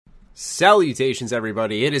Salutations,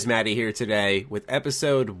 everybody. It is Maddie here today with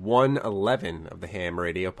episode 111 of the Ham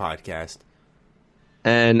Radio Podcast.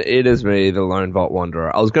 And it is me, the Lone Vault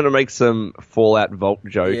Wanderer. I was going to make some Fallout Vault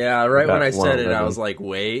joke. Yeah, right when I said it, I was like,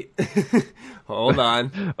 wait, hold on.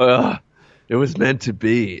 It was meant to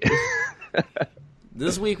be.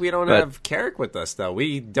 This week we don't have Carrick with us, though.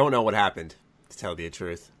 We don't know what happened, to tell the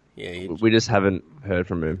truth. Yeah, we just haven't heard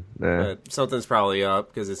from him. Nah. Something's probably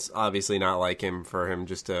up, because it's obviously not like him for him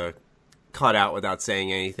just to cut out without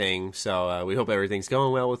saying anything. So we hope everything's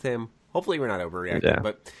going well with him. Hopefully we're not overreacting. Yeah.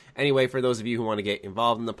 But anyway, for those of you who want to get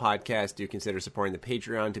involved in the podcast, do consider supporting the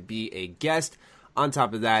Patreon to be a guest. On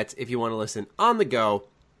top of that, if you want to listen on the go,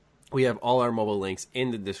 we have all our mobile links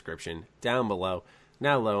in the description down below.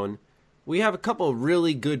 Now, Lone, we have a couple of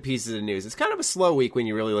really good pieces of news. It's kind of a slow week when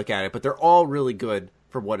you really look at it, but they're all really good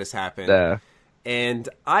for what has happened. Yeah. And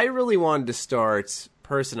I really wanted to start,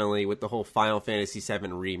 personally, with the whole Final Fantasy VII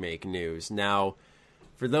Remake news. Now,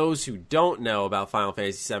 for those who don't know about Final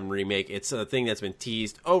Fantasy VII Remake, it's a thing that's been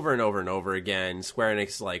teased over and over and over again. Square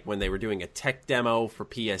Enix, like, when they were doing a tech demo for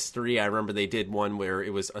PS3, I remember they did one where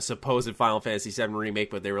it was a supposed Final Fantasy VII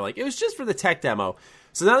Remake, but they were like, it was just for the tech demo.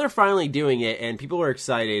 So now they're finally doing it, and people are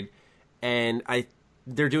excited, and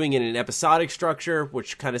they're doing it in an episodic structure,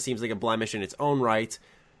 which kind of seems like a blemish in its own right.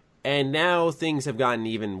 And now things have gotten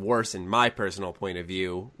even worse in my personal point of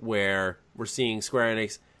view, where we're seeing Square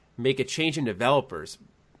Enix make a change in developers.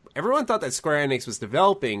 Everyone thought that Square Enix was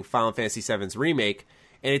developing Final Fantasy VII's remake,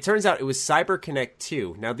 and it turns out it was CyberConnect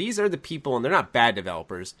 2. Now, these are the people, and they're not bad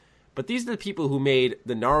developers, but these are the people who made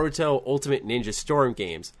the Naruto Ultimate Ninja Storm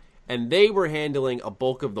games, and they were handling a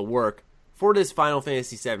bulk of the work for this Final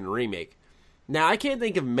Fantasy VII remake. Now, I can't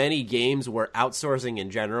think of many games where outsourcing in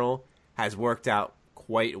general has worked out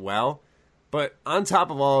quite well, but on top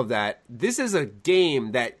of all of that, this is a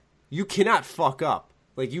game that you cannot fuck up.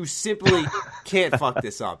 Like, you simply can't fuck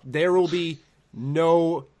this up. There will be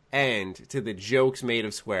no end to the jokes made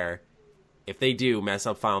of Square if they do mess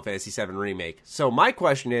up Final Fantasy VII Remake. So my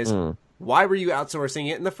question is, why were you outsourcing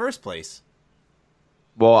it in the first place?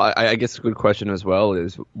 Well, I guess a good question as well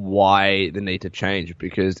is why the need to change?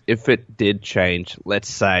 Because if it did change, let's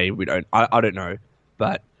say I don't know,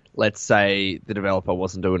 but let's say the developer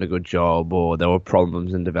wasn't doing a good job or there were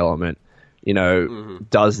problems in development,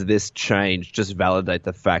 does this change just validate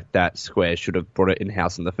the fact that Square should have brought it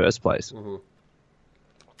in-house in the first place?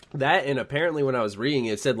 Mm-hmm. That, and apparently when I was reading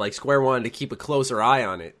it, said, like, Square wanted to keep a closer eye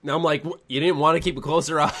on it. Now I'm like, you didn't want to keep a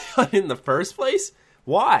closer eye on it in the first place?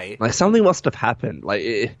 Why? Like, something must have happened. Like,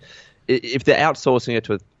 if they're outsourcing it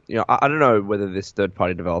to, I don't know whether this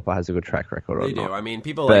third-party developer has a good track record or not. They do. I mean,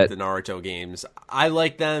 people like the Naruto games. I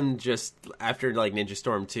like them just after, like, Ninja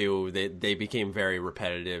Storm 2, they became very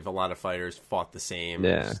repetitive. A lot of fighters fought the same.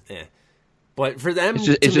 Yeah. But for them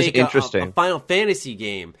it's make interesting. a Final Fantasy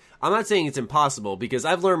game, I'm not saying it's impossible, because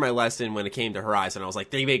I've learned my lesson when it came to Horizon. I was like,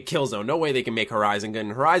 they made Killzone. No way they can make Horizon good.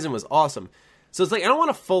 And Horizon was awesome. So it's like, I don't want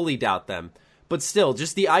to fully doubt them. But still,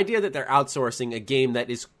 just the idea that they're outsourcing a game that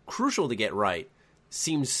is crucial to get right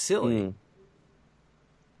seems silly.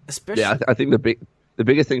 Especially, yeah, I think the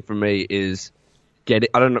biggest thing for me is I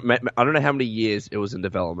don't know how many years it was in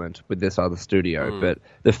development with this other studio, but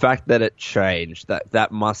the fact that it changed,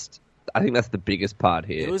 that must. I think that's the biggest part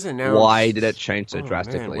here. It was announced. Why did it change so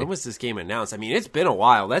drastically? Man, when was this game announced? I mean, it's been a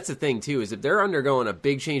while. That's the thing too. Is if they're undergoing a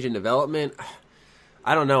big change in development,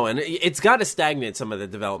 I don't know, and it's got to stagnate some of the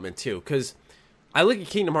development too, because I look at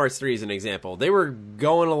Kingdom Hearts 3 as an example. They were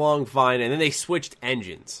going along fine, and then they switched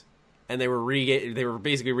engines, and they were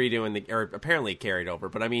basically redoing or apparently carried over.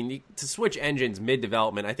 But I mean, to switch engines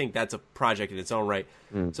mid-development, I think that's a project in its own right.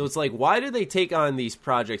 So it's like, why do they take on these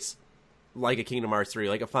projects like a Kingdom Hearts 3,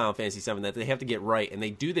 like a Final Fantasy 7, that they have to get right, and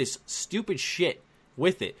they do this stupid shit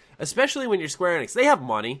with it? Especially when you're Square Enix, they have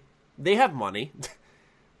money. They have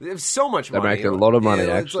so much money. They're making a lot of money,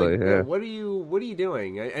 actually. Like, yeah. What are you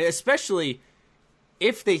doing? Especially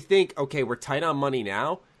if they think, okay, we're tight on money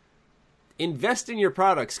now, invest in your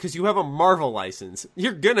products, because you have a Marvel license.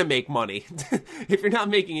 You're going to make money. If you're not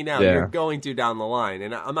making it now, you're going to down the line.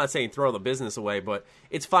 And I'm not saying throw the business away, but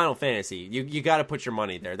it's Final Fantasy. You got to put your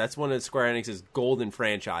money there. That's one of Square Enix's golden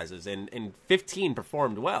franchises, and 15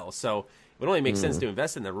 performed well, so it would only make sense to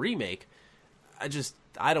invest in the remake.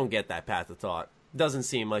 I don't get that path of thought. Doesn't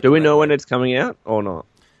seem like... Do we know when it's coming out or not?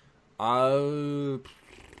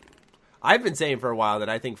 I've been saying for a while that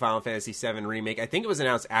I think Final Fantasy VII Remake, I think it was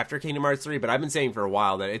announced after Kingdom Hearts 3, but I've been saying for a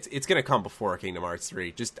while that it's going to come before Kingdom Hearts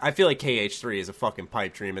 3. I feel like KH3 is a fucking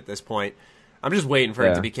pipe dream at this point. I'm just waiting for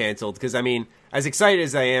it to be canceled, because, I mean, as excited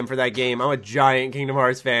as I am for that game, I'm a giant Kingdom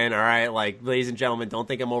Hearts fan, all right? Like, ladies and gentlemen, don't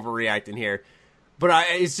think I'm overreacting here. But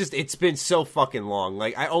it's been so fucking long.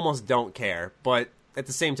 Like, I almost don't care. But at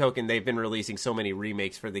the same token, they've been releasing so many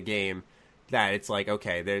remakes for the game that it's like,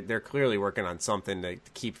 okay, they're clearly working on something to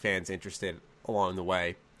keep fans interested along the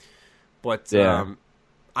way. But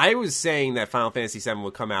I was saying that Final Fantasy VII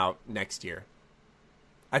would come out next year.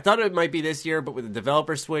 I thought it might be this year, but with the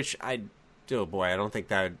developer switch, I don't think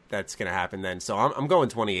that's going to happen then. So I'm going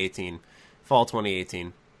 2018, fall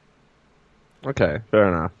 2018. Okay, fair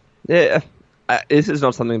enough. Yeah, this is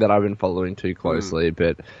not something that I've been following too closely,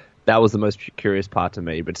 but that was the most curious part to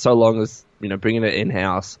me. But so long as bringing it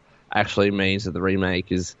in-house actually means that the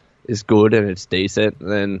remake is good and it's decent,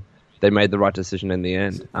 then they made the right decision in the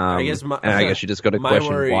end. I guess you just got to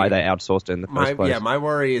question why they outsourced it in the first place. Yeah, my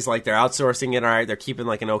worry is like they're outsourcing it. All right, they're keeping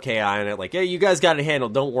like an okay eye on it. Like, yeah, you guys got it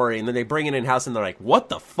handled. Don't worry. And then they bring it in house and they're like, what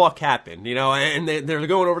the fuck happened? And they're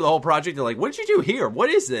going over the whole project. They're like, what did you do here? What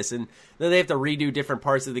is this? And then they have to redo different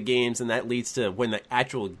parts of the games, and that leads to when the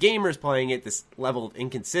actual gamer's playing it, this level of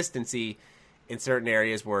inconsistency in certain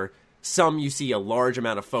areas where some you see a large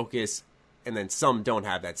amount of focus, and then some don't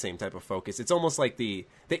have that same type of focus. It's almost like the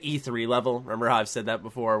E3 level. Remember how I've said that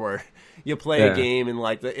before, where you play a game and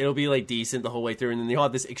like it'll be like decent the whole way through, and then you'll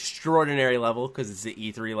have this extraordinary level because it's the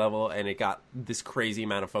E3 level, and it got this crazy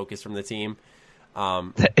amount of focus from the team.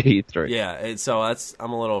 The E3. Yeah, and so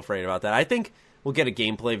I'm a little afraid about that. I think we'll get a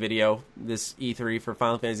gameplay video this E3 for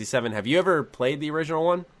Final Fantasy VII. Have you ever played the original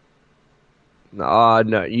one? No.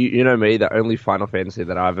 You know me. The only Final Fantasy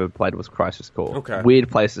that I've ever played was Crisis Core. Okay. Weird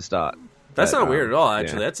place to start. That's not weird at all,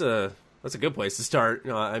 actually. Yeah. That's a good place to start.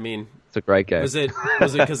 I mean, it's a great game. Was it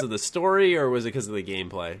because of the story or was it because of the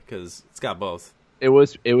gameplay? Because it's got both. It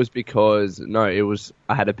was because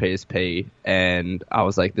I had a PSP and I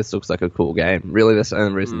was like, this looks like a cool game. Really, that's the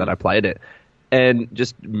only reason that I played it. And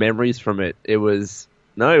just memories from it. It was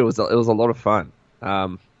a lot of fun.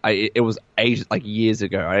 It was ages, like years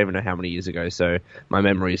ago. I don't even know how many years ago. So my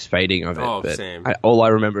memory is fading of it. Oh, but same. All I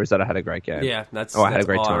remember is that I had a great game. Yeah, that's I had a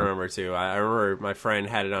great all time. I remember too. I remember my friend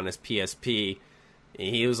had it on his PSP.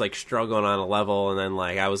 And he was like struggling on a level, and then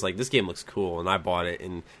like I was like, this game looks cool, and I bought it.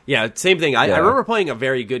 And yeah, same thing. I remember playing a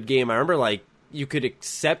very good game. I remember like you could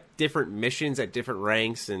accept different missions at different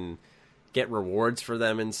ranks and get rewards for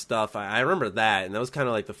them and stuff. I remember that, and that was kind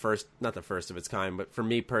of like not the first of its kind, but for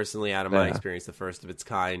me personally, out of my experience, the first of its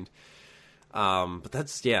kind. But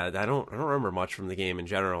that's I don't remember much from the game in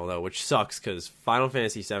general though, which sucks because Final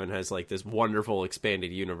Fantasy VII has like this wonderful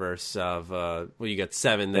expanded universe of you got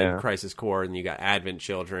 7, then Crisis Core, and you got Advent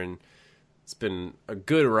Children. It's been a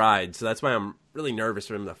good ride, so that's why I'm really nervous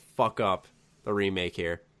for them to fuck up the remake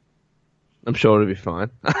here. I'm sure it'll be fine.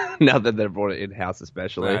 Now that they've brought it in-house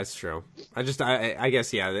especially. That's true. I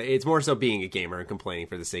guess, it's more so being a gamer and complaining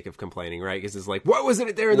for the sake of complaining, right? Because it's like, what was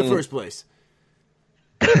it there in the first place?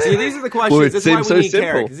 See, these are the questions. Well, that's why we so need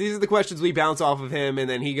simple. Carrick. These are the questions we bounce off of him, and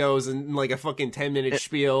then he goes in like a fucking 10-minute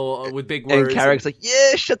spiel with big words. And Carrick's like,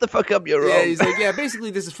 yeah, shut the fuck up, you're wrong. Yeah, he's like, yeah, basically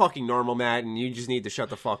this is fucking normal, Matt, and you just need to shut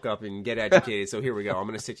the fuck up and get educated. So here we go. I'm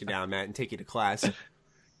going to sit you down, Matt, and take you to class.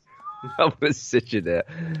 I'm going to sit you there.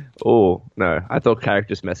 Oh, no. I thought Carrick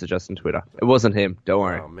just messaged us on Twitter. It wasn't him. Don't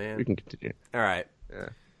worry. Oh, man. We can continue. All right. Yeah.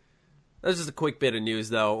 That's just a quick bit of news,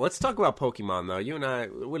 though. Let's talk about Pokemon, though. You and I,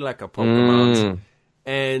 we like our Pokemons.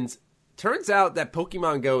 And turns out that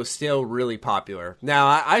Pokemon Go is still really popular. Now,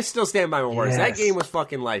 I still stand by my words. That game was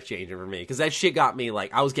fucking life-changing for me. Because that shit got me,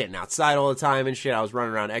 like, I was getting outside all the time and shit. I was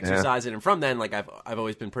running around exercising. And from then, like, I've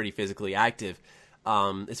always been pretty physically active.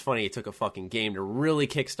 It's funny, it took a fucking game to really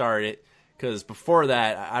kickstart it, because before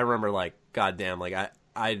that, I remember, like, goddamn, like,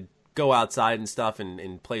 I'd go outside and stuff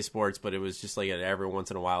and play sports, but it was just, like, an every once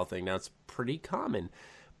in a while thing. Now it's pretty common.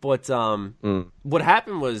 But what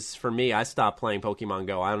happened was, for me, I stopped playing Pokemon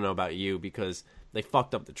Go. I don't know about you, because they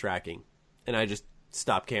fucked up the tracking, and I just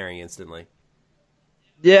stopped caring instantly.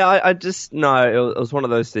 Yeah, I just, no, it was one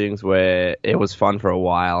of those things where it was fun for a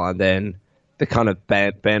while, and then the kind of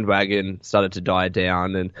bandwagon started to die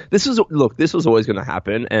down, and this was always going to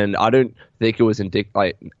happen, and I don't think it was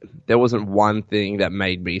there wasn't one thing that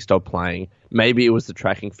made me stop playing. Maybe it was the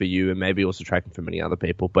tracking for you, and maybe it was the tracking for many other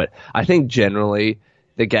people, but I think generally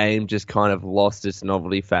the game just kind of lost its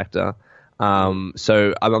novelty factor.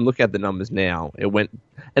 So I'm looking at the numbers now. It went,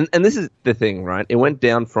 and this is the thing, right? It went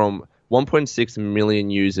down from 1.6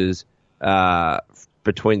 million users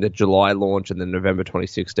between the July launch and the November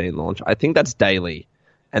 2016 launch. I think that's daily.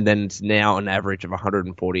 And then it's now an average of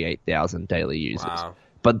 148,000 daily users. Wow.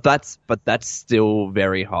 But that's still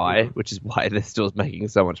very high, which is why they're still making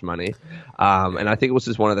so much money. And I think it was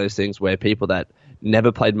just one of those things where people that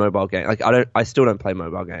never played mobile games, like I still don't play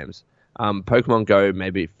mobile games. Pokemon Go,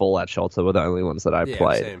 maybe Fallout Shelter were the only ones that I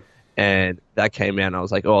played. Same. and that came out, and I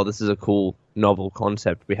was like, oh, this is a cool, novel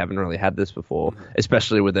concept. We haven't really had this before,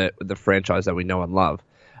 especially with the franchise that we know and love.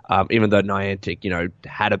 Even though Niantic,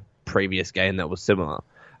 had a previous game that was similar,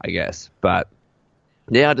 I guess. But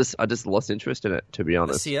yeah, I just lost interest in it, to be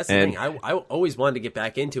honest. See, that's the thing. I always wanted to get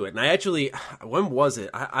back into it. And I actually, when was it?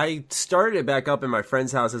 I started it back up in my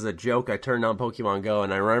friend's house as a joke. I turned on Pokemon Go,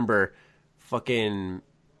 and I remember fucking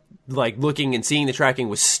like looking and seeing the tracking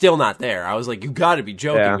was still not there. I was like, you got to be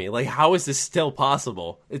joking me. Like, how is this still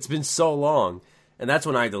possible? It's been so long. And that's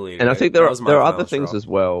when I deleted it. And I think there are other things as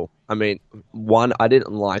well. I mean, one, I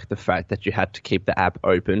didn't like the fact that you had to keep the app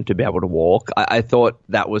open to be able to walk. I thought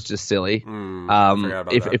that was just silly.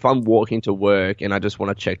 If I'm walking to work and I just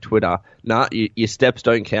want to check Twitter, your steps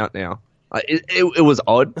don't count now. It was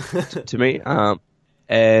odd to me.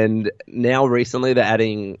 And now recently they're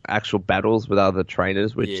adding actual battles with other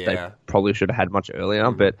trainers, which they probably should have had much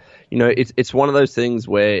earlier. But it's one of those things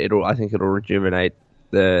where I think it'll rejuvenate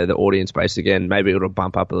the audience base again. Maybe it'll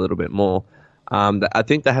bump up a little bit more. I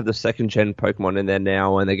think they have the second gen Pokemon in there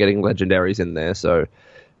now, and they're getting legendaries in there. So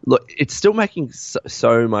look, it's still making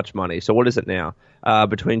so much money. So what is it now?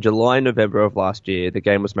 Between July and November of last year, the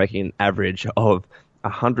game was making an average of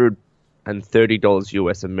 $130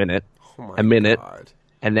 US a minute. Oh my God.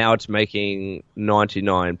 And now it's making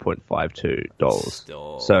 $99.52.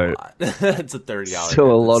 Still so it's a $30.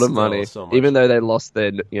 Still a lot of money, even though they lost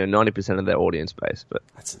their 90% of their audience base. But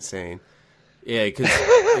that's insane. Yeah, because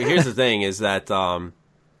here's the thing: is that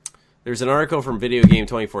there's an article from Video Game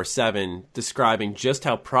 24/7 describing just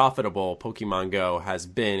how profitable Pokemon Go has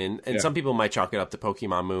been, and some people might chalk it up to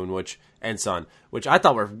Pokemon Moon, and Sun, which I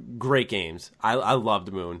thought were great games. I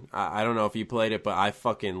loved Moon. I don't know if you played it, but I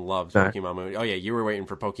fucking loved Pokemon Moon. Oh yeah, you were waiting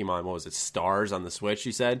for Pokemon. What was it? Stars on the Switch?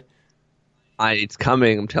 You said. It's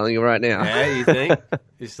coming. I'm telling you right now. Yeah, you think?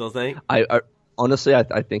 You still think? I honestly,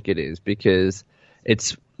 I think it is, because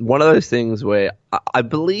it's one of those things where I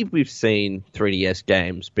believe we've seen 3DS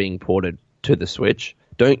games being ported to the Switch.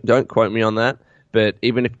 Don't quote me on that, but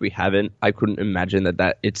even if we haven't, I couldn't imagine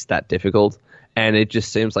that it's that difficult. And it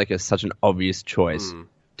just seems like it's such an obvious choice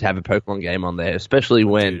to have a Pokemon game on there, especially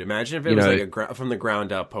when... Dude, imagine if it was like from the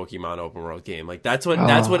ground up Pokemon open world game. Like that's what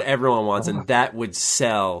everyone wants, and that would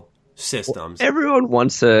sell systems. Well, everyone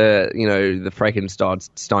wants the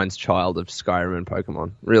Frankenstein's child of Skyrim and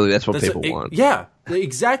Pokemon. Really, that's what people want. Yeah,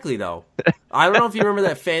 exactly. Though I don't know if you remember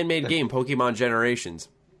that fan-made game, Pokemon Generations.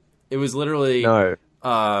 It was literally no.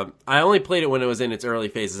 I only played it when it was in its early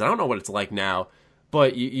phases. I don't know what it's like now.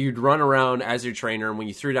 But you'd run around as your trainer, and when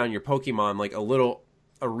you threw down your Pokemon, like a little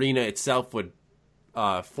arena itself would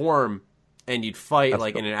form, and you'd fight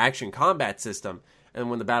in an action combat system. And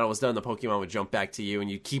when the battle was done, the Pokemon would jump back to you, and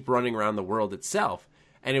you'd keep running around the world itself.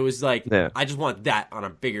 And it was like, I just want that on a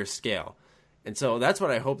bigger scale. And so that's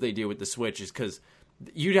what I hope they do with the Switch, is because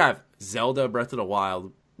you'd have Zelda Breath of the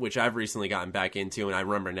Wild, which I've recently gotten back into, and I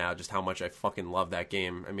remember now just how much I fucking love that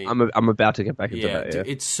game. I mean, I'm about to get back into that. Dude,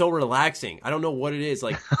 it's so relaxing. I don't know what it is.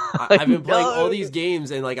 Like, I've been playing all these games,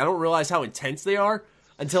 and like I don't realize how intense they are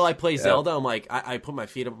until I play Zelda. I'm like, I put my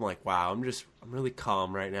feet up. I'm like, wow, I'm really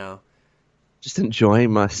calm right now. Just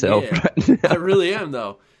enjoying myself right now. I really am,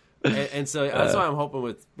 though. And so that's why I'm hoping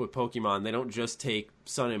with Pokemon, they don't just take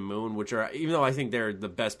Sun and Moon, which are, even though I think they're the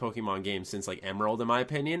best Pokemon games since like Emerald, in my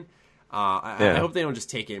opinion. I hope they don't just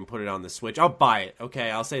take it and put it on the Switch. I'll buy it,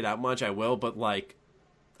 okay? I'll say that much, I will, but like,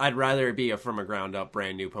 I'd rather it be from a ground up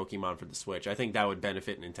brand new Pokemon for the Switch. I think that would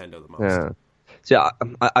benefit Nintendo the most. Yeah. So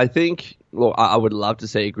I think, look, I would love to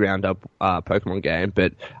see a ground up Pokemon game,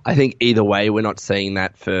 but I think either way, we're not seeing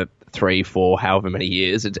that for 3, 4, however many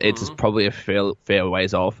years. It's probably a fair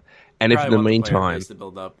ways off. And if in the meantime, to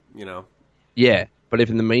build up, yeah. But if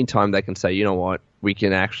in the meantime they can say, you know what, we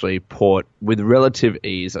can actually port with relative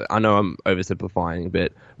ease. I know I'm oversimplifying,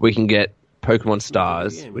 but we can get Pokemon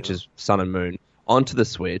Stars, which is Sun and Moon, onto the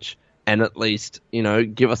Switch, and at least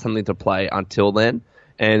give us something to play until then.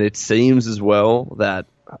 And it seems as well that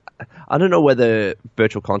I don't know whether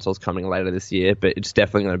Virtual Console is coming later this year, but it's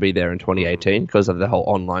definitely going to be there in 2018 because of the whole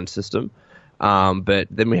online system. But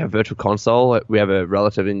then we have Virtual Console. We have a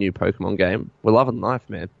relatively new Pokemon game. We're loving life,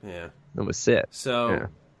 man. Yeah. And we're set. So,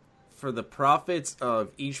 for the profits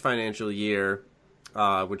of each financial year,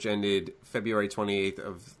 which ended February 28th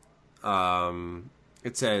of,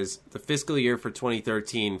 it says the fiscal year for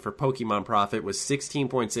 2013 for Pokemon profit was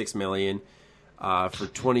 $16.6 million. For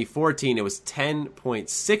 2014, it was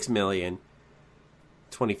 $10.6 million.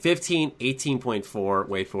 2015, 18.4.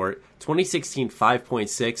 Wait for it. 2016,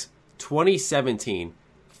 5.6. 2017,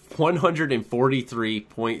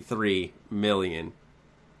 $143.3 million.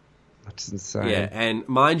 That's insane. Yeah, and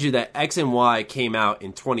mind you that X and Y came out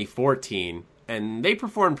in 2014, and they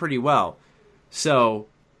performed pretty well. So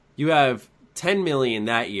you have 10 million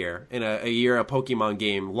that year in a year a Pokemon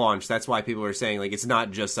game launched. That's why people are saying, like, it's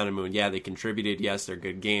not just Sun and Moon. Yeah, they contributed. Yes, they're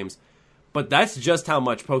good games. But that's just how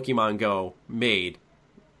much Pokemon Go made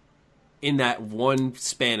in that one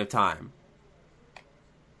span of time.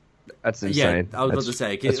 That's insane. Yeah, I was about to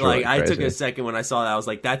say. That's like, really I took crazy. a second when I saw that. I was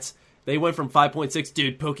like, they went from 5.6,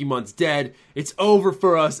 dude, Pokemon's dead. It's over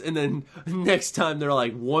for us. And then next time they're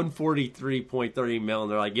like 143.30 mil.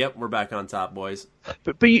 And they're like, yep, we're back on top, boys.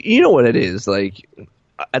 But you know what it is? Like,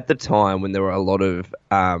 at the time when there were a lot of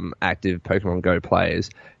active Pokemon Go players,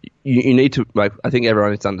 you need to, like, I think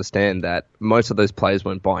everyone needs to understand that most of those players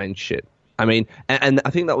weren't buying shit. I mean, and I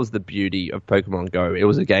think that was the beauty of Pokemon Go. It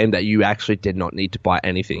was a game that you actually did not need to buy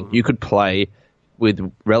anything. You could play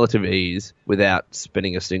with relative ease without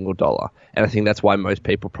spending a single dollar. And I think that's why most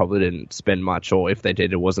people probably didn't spend much, or if they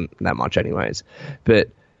did, it wasn't that much anyways. But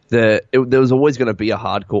there was always going to be a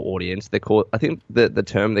hardcore audience. I think the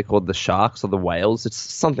term they called the sharks or the whales. It's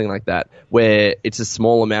something like that, where it's a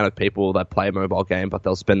small amount of people that play a mobile game, but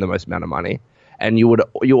they'll spend the most amount of money. And you're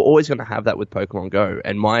always going to have that with Pokemon Go.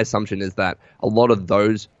 And my assumption is that a lot of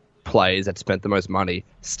those players that spent the most money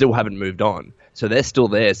still haven't moved on. So they're still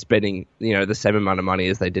there spending, the same amount of money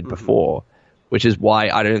as they did before, which is why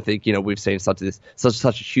I don't think, we've seen such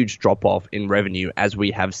a huge drop off in revenue as we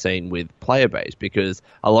have seen with player base, because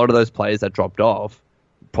a lot of those players that dropped off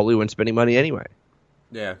probably weren't spending money anyway.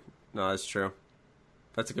 Yeah, no, that's true.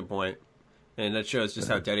 That's a good point. And that shows just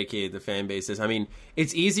how dedicated the fan base is. I mean,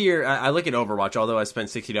 it's easier. I look at Overwatch, although I spent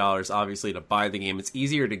 $60 obviously to buy the game. It's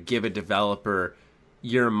easier to give a developer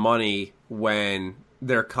your money when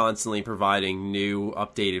they're constantly providing new,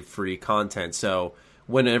 updated, free content. So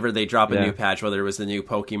whenever they drop a new patch, whether it was the new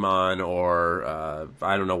Pokemon or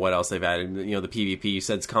I don't know what else they've added, the PvP you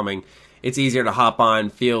said's coming, it's easier to hop on,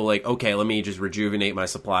 feel like, okay, let me just rejuvenate my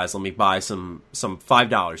supplies. Let me buy some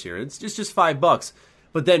 $5 here. It's just $5.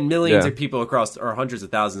 But then millions of people across, or hundreds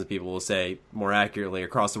of thousands of people will say, more accurately,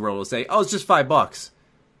 across the world will say, oh, it's just $5.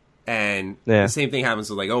 And the same thing happens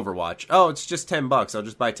with like Overwatch. Oh, it's just $10. I'll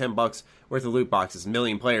just buy $10 worth of loot boxes. A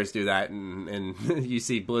million players do that, and you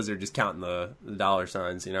see Blizzard just counting the dollar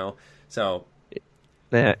signs, So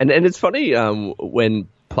yeah, and it's funny when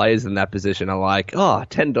players in that position are like, oh,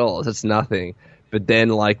 $10, it's nothing. But then,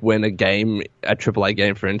 like, when a AAA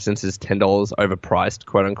game, for instance, is $10 overpriced,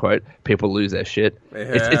 quote unquote, people lose their shit.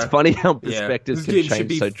 Yeah. It's funny how perspectives can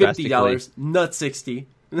change so drastically. $50, not $60.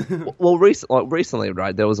 Well, recently,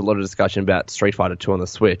 right, there was a lot of discussion about Street Fighter 2 on the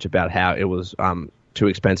Switch, about how it was too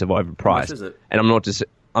expensive, or overpriced. How much is it?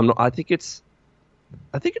 And I think it's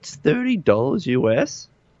 $30 US.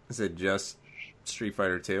 Is it just Street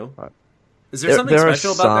Fighter 2? Right. Is there something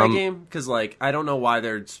special about that game? Because, like, I don't know why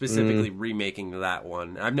they're specifically remaking that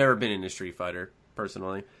one. I've never been into Street Fighter,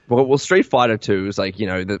 personally. Well, Street Fighter 2 is, like,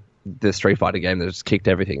 the Street Fighter game that just kicked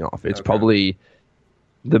everything off. It's probably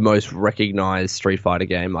the most recognized Street Fighter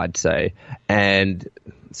game, I'd say. And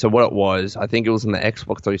so what it was, I think it was in the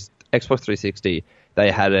Xbox 360,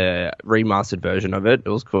 they had a remastered version of it. It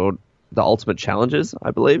was called The Ultimate Challengers,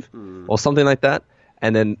 I believe, or something like that.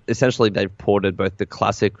 And then essentially they've ported both the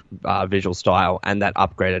classic visual style and that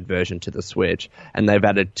upgraded version to the Switch. And they've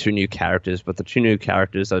added 2 new characters, but the 2 new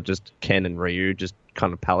characters are just Ken and Ryu, just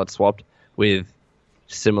kind of palette swapped with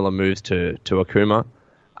similar moves to Akuma.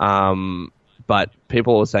 But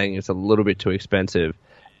people are saying it's a little bit too expensive.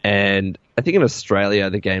 And I think in Australia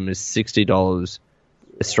the game is $60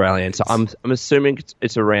 Australian. So I'm assuming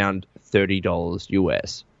it's around $30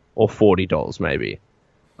 US or $40 maybe.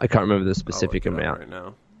 I can't remember the specific amount right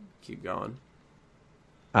now. Keep going.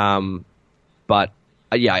 But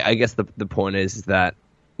I guess the point is that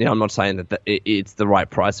I'm not saying that it's the right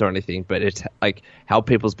price or anything, but it's like how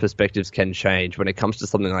people's perspectives can change when it comes to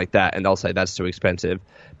something like that, and they'll say that's too expensive,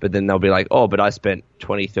 but then they'll be like, oh, but I spent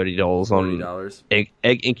 $20-$30 on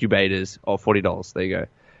egg incubators, or $40. There you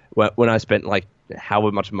go. When I spent like how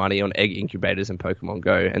much money on egg incubators in Pokemon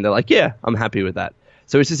Go, and they're like, yeah, I'm happy with that.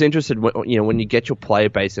 So it's just interested, when you get your player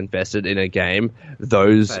base invested in a game,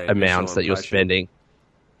 those amounts that you're spending.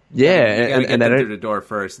 Yeah, you gotta get them through the door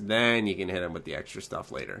first, then you can hit them with the extra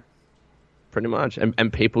stuff later. Pretty much,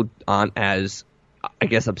 and people aren't as, I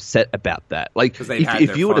guess, upset about that. Like, because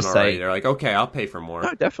if you were to say, they're like, okay, I'll pay for more.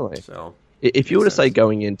 No, definitely. So if you were to say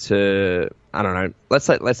going into, I don't know, let's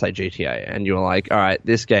say GTA, and you're like, all right,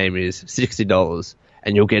 this game is $60,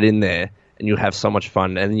 and you'll get in there. And you'll have so much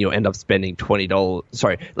fun, and then you'll end up spending $20.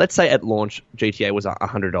 Sorry, let's say at launch GTA was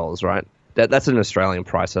 $100, right? That's an Australian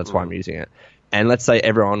price, so that's why I'm using it. And let's say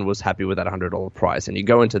everyone was happy with that $100 price, and you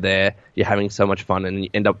go into there, you're having so much fun, and you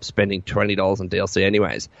end up spending $20 on DLC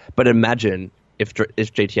anyways. But imagine if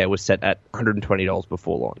GTA was set at $120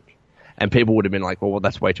 before launch, and people would have been like, well,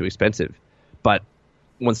 that's way too expensive. But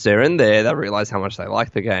once they're in there, they'll realize how much they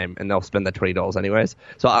like the game, and they'll spend that $20 anyways.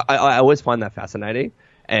 So I always find that fascinating.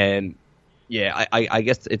 And yeah, I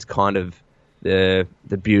guess it's kind of the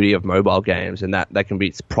beauty of mobile games, and that can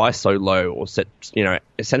be priced so low or set,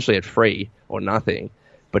 essentially at free or nothing,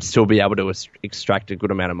 but still be able to extract a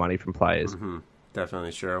good amount of money from players. Mm-hmm.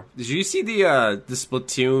 Definitely true. Did you see the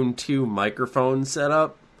Splatoon 2 microphone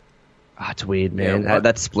setup? It's weird, man. Yeah,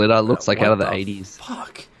 that splitter looks like out of the 80s.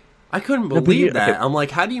 Fuck. I couldn't believe that. Okay. I'm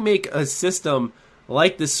like, how do you make a system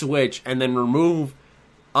like the Switch and then remove,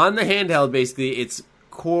 on the handheld, basically, its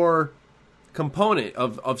core component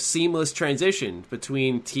of seamless transition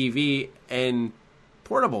between TV and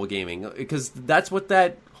portable gaming? Because that's what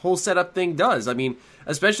that whole setup thing does. I mean,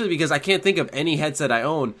 especially because I can't think of any headset I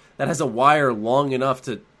own that has a wire long enough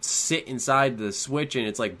to sit inside the Switch, and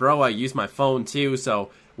it's like, bro, I use my phone too, so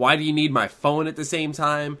why do you need my phone at the same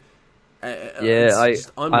time? Yeah,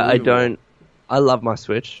 I don't. I love my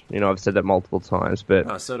Switch. I've said that multiple times,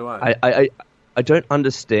 but so do I. I don't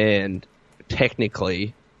understand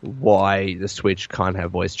technically why the Switch can't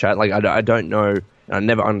have voice chat. Like, I don't know. I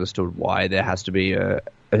never understood why there has to be a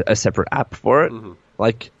separate app for it. Mm-hmm.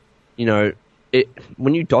 Like,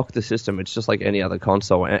 when you dock the system, it's just like any other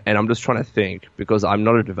console. And I'm just trying to think, because I'm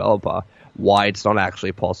not a developer, why it's not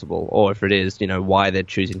actually possible. Or if it is, why they're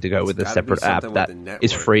choosing to go with a separate app that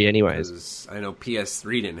is free anyways. I know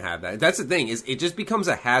PS3 didn't have that. That's the thing, is it just becomes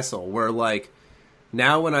a hassle where, like,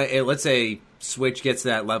 now when let's say Switch gets to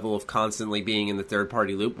that level of constantly being in the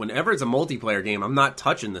third-party loop, whenever it's a multiplayer game, I'm not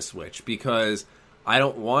touching the Switch because I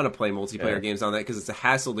don't want to play multiplayer games on that, because it's a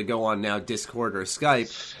hassle to go on now Discord or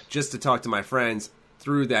Skype just to talk to my friends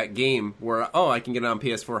through that game where, I can get it on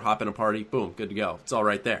PS4, hop in a party, boom, good to go. It's all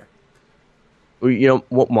right there. Well,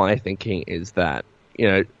 what my thinking is that,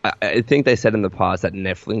 I think they said in the past that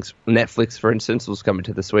Netflix, for instance, was coming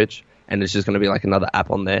to the Switch, and it's just going to be like another app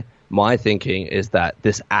on there. My thinking is that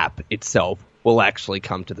this app itself will actually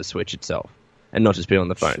come to the Switch itself and not just be on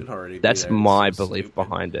the phone. That's my belief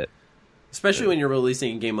behind it. Especially when you're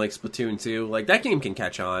releasing a game like Splatoon 2. Like, that game can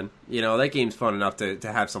catch on. That game's fun enough to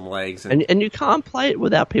have some legs. And you can't play it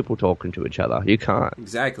without people talking to each other. You can't.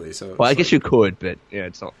 Exactly. So, well, I guess you could, but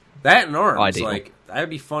it's not. That and ARMS. Ideal. Like,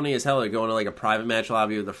 that'd be funny as hell to go into like a private match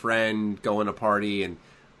lobby with a friend, go in a party, and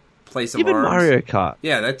play some Even ARMS. Mario Kart.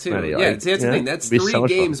 Yeah, that too. Maybe, that's the thing. That's 3 so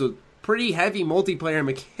games with pretty heavy multiplayer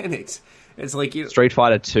mechanics. It's like Street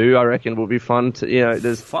Fighter 2, I reckon, will be fun.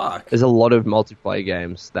 There's a lot of multiplayer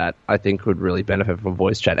games that I think could really benefit from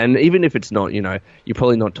voice chat. And even if it's not, you're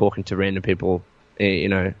probably not talking to random people,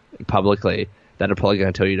 publicly, that are probably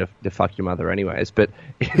going to tell you to fuck your mother anyways. But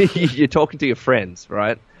you're talking to your friends,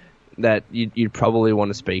 right? That you'd probably want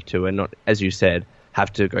to speak to, and not, as you said,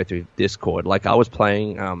 have to go through Discord. Like, I was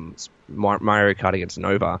playing Mario Kart against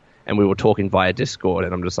Nova, and we were talking via Discord,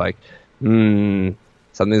 and I'm just like,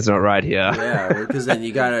 something's not right here. Yeah, because then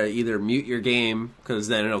you gotta either mute your game, because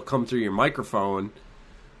then it'll come through your microphone,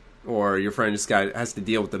 or your friend just has to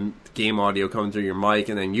deal with the game audio coming through your mic,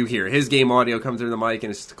 and then you hear his game audio come through the mic,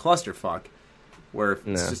 and it's just a clusterfuck. Where if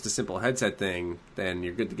it's just a simple headset thing, then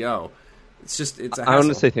you're good to go. It's a hassle. I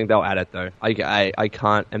honestly think they'll add it, though. I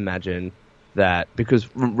can't imagine that,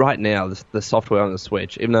 because right now the software on the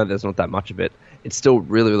Switch, even though there's not that much of it, it's still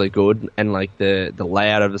really, really good, and like the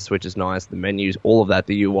layout of the Switch is nice, the menus, all of that,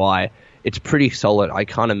 the UI, it's pretty solid. I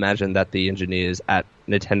can't imagine that the engineers at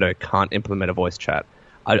Nintendo can't implement a voice chat.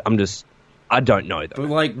 I don't know, though. But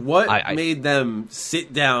like, what made them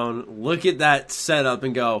sit down, look at that setup,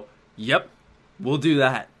 and go, "Yep, we'll do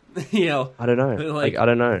that." I don't know. Like, I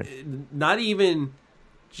don't know. Not even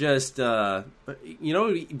just,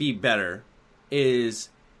 it'd be better is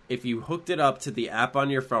if you hooked it up to the app on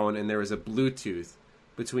your phone and there was a Bluetooth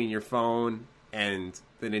between your phone and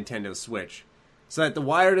the Nintendo Switch. So that the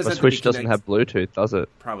wire doesn't have to be Switch doesn't have Bluetooth, does it?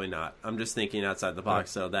 Probably not. I'm just thinking outside the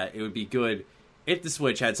box, so that it would be good if the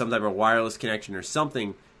Switch had some type of wireless connection or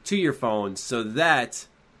something to your phone, so that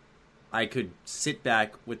I could sit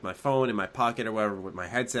back with my phone in my pocket or whatever with my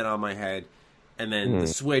headset on my head, and then the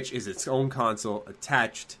Switch is its own console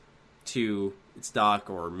attached to its dock,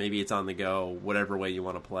 or maybe it's on the go, whatever way you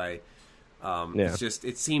want to play. It's just,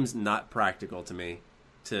 it seems not practical to me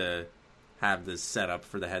to have this set up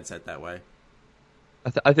for the headset that way.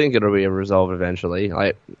 I think it'll be resolved eventually.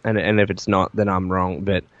 And if it's not, then I'm wrong.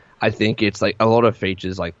 But I think it's like a lot of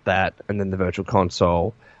features like that, and then the Virtual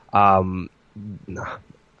Console.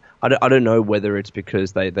 I don't know whether it's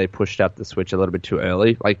because they pushed out the Switch a little bit too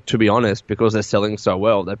early. Like, to be honest, because they're selling so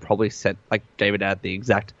well, they probably gave it out at the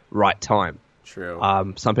exact right time. True.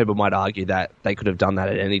 Some people might argue that they could have done that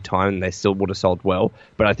at any time and they still would have sold well.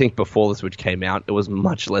 But I think before the Switch came out, it was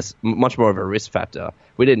much more of a risk factor.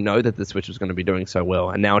 We didn't know that the Switch was going to be doing so well,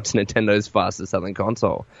 and now it's Nintendo's fastest selling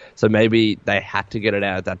console. So maybe they had to get it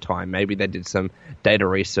out at that time. Maybe they did some data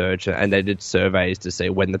research and they did surveys to see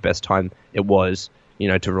when the best time it was,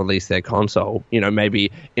 to release their console.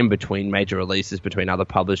 Maybe in between major releases between other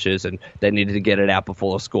publishers, and they needed to get it out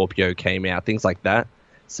before Scorpio came out, things like that.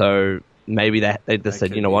 So maybe they just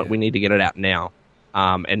said, you know what, we need to get it out now.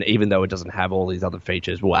 And even though it doesn't have all these other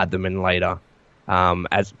features, we'll add them in later.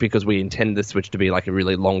 Because we intend the Switch to be like a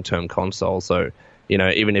really long-term console. So,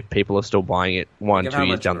 even if people are still buying it 1-2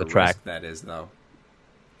 years down the track. That is, though.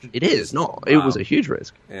 It is. No, it was a huge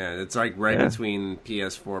risk. Yeah, it's like between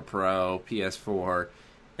PS4 Pro, PS4,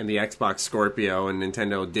 and the Xbox Scorpio, and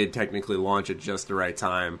Nintendo did technically launch at just the right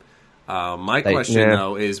time. My question,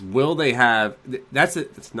 though, is will they have... That's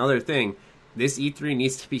another thing. This E3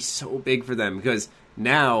 needs to be so big for them, because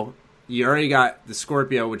now you already got the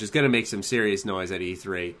Scorpio, which is going to make some serious noise at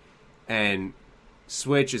E3, and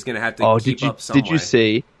Switch is going to have to keep up some way.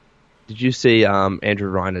 Did you see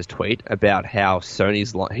Andrew Reiner's tweet about how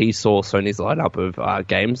he saw Sony's lineup of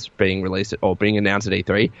games being released or being announced at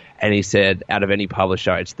E3, and he said, out of any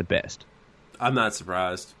publisher, it's the best. I'm not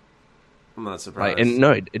surprised. And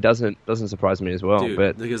no, it doesn't surprise me as well. Dude,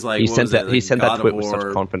 but because he sent that tweet with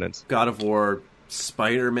such confidence. God of War,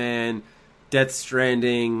 Spider-Man, Death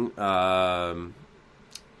Stranding. What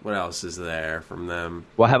else is there from them?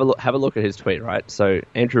 Well, have a look at his tweet, right? So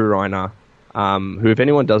Andrew Reiner, who, if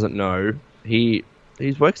anyone doesn't know, he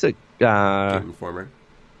works at Game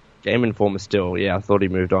Informer still. Yeah, I thought he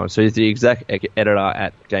moved on. So he's the exec editor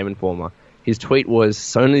at Game Informer. His tweet was,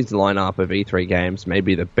 Sony's lineup of E3 games may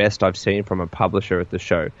be the best I've seen from a publisher at the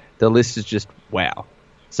show. The list is just wow.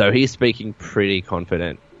 So he's speaking pretty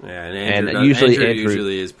confident. Yeah, and Andrew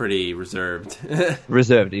usually is pretty reserved.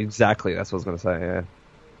 Reserved, exactly. That's what I was going to say, yeah.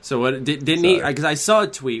 So what didn't he... Because I saw a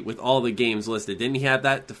tweet with all the games listed. Didn't he have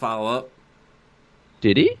that to follow up?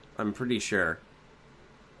 Did he? I'm pretty sure.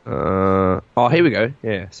 Here we go.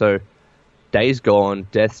 Yeah, so... Days Gone,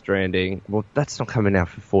 Death Stranding. Well, that's not coming out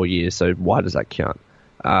for 4 years, so why does that count?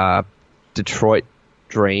 Detroit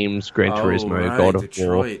Dreams, Gran Turismo, God of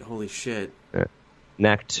Detroit. Holy shit. Yeah.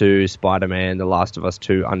 Knack 2, Spider-Man, The Last of Us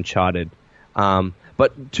 2, Uncharted.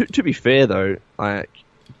 But to be fair, though,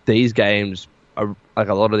 these games are... Like,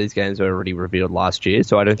 a lot of these games were already revealed last year,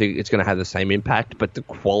 so I don't think it's going to have the same impact, but the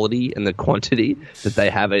quality and the quantity that they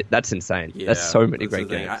have, that's insane. Yeah, that's so many great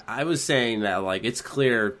games. I was saying that, it's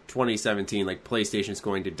clear 2017, PlayStation's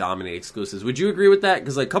going to dominate exclusives. Would you agree with that?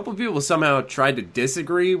 Because, a couple of people somehow tried to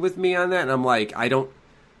disagree with me on that, and I'm like, I don't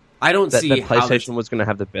see that PlayStation was going to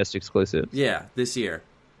have the best exclusives. Yeah, this year.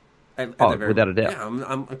 Without a doubt.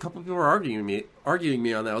 Yeah, a couple of people were arguing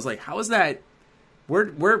me on that. I was like, how is that...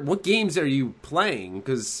 What games are you playing?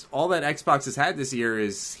 Because all that Xbox has had this year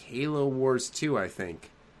is Halo Wars 2, I think.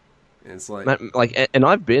 And it's and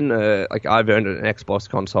I've been I've owned an Xbox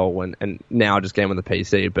console and now I just game on the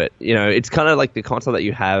PC. But it's kind of like the console that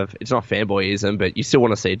you have. It's not fanboyism, but you still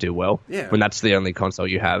want to see it do well. Yeah. When that's the only console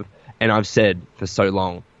you have. And I've said for so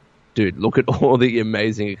long, dude, look at all the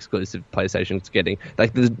amazing exclusive PlayStation's getting.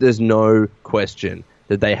 There's no question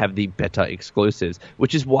that they have the better exclusives,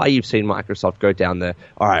 which is why you've seen Microsoft go down the,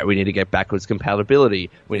 all right, we need to get backwards compatibility.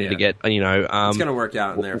 We need to get, it's going to work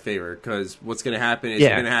out in their favor, because what's going to happen is you're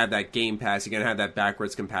going to have that Game Pass, you're going to have that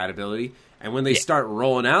backwards compatibility, and when they start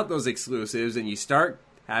rolling out those exclusives and you start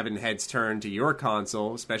having heads turn to your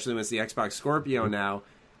console, especially when it's the Xbox Scorpio now,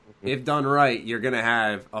 if done right, you're going to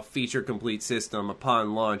have a feature-complete system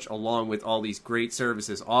upon launch, along with all these great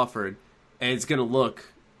services offered, and it's going to look...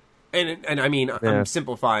 And I mean, I'm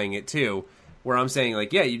simplifying it too, where I'm saying,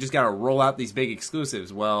 you just got to roll out these big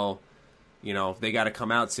exclusives. Well, they got to come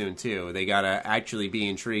out soon too. They got to actually be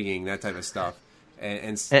intriguing, that type of stuff.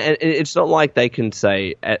 And it's not like they can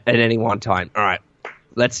say at any one time, all right,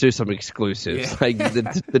 let's do some exclusives. Yeah.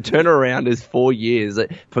 The turnaround is 4 years.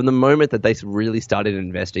 From the moment that they really started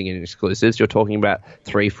investing in exclusives, you're talking about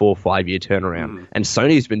 3, 4, 5 year turnaround. And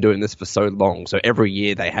Sony's been doing this for so long. So every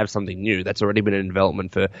year they have something new that's already been in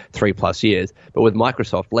development for 3+ years. But with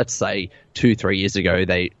Microsoft, let's say 2-3 years ago,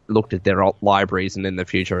 they looked at their libraries and in the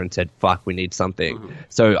future and said, fuck, we need something.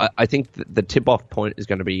 So I think the tip-off point is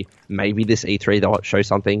going to be maybe this E3, they'll show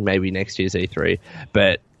something, maybe next year's E3.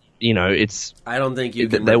 But it's... I don't think you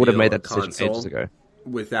can. They would have made that decision ages ago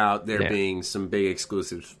without there being some big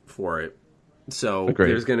exclusives for it. So Agreed.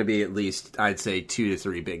 there's going to be at least, I'd say, 2 to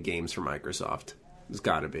 3 big games for Microsoft. There's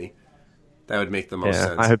got to be. That would make the most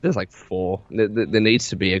sense. I hope there's like 4. There needs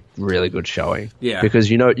to be a really good showing. Yeah. Because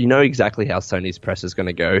you know exactly how Sony's press is going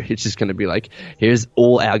to go. It's just going to be like, here's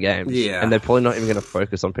all our games. Yeah. And they're probably not even going to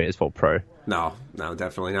focus on PS4 Pro. No,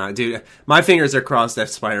 definitely not. Dude, my fingers are crossed that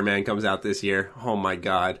Spider-Man comes out this year. Oh my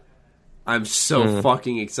god. I'm so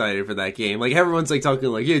fucking excited for that game. Like, everyone's like talking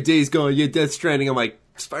like, yeah, Days Gone, yeah, Death Stranding. I'm like,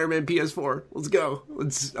 Spider-Man PS4, let's go.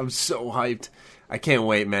 I'm so hyped. I can't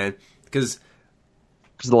wait, man. Because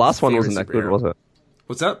the last one wasn't that good, was it?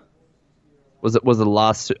 What's up? Was the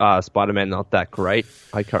last Spider-Man not that great?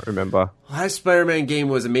 I can't remember. Last Spider-Man game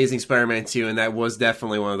was Amazing Spider-Man 2, and that was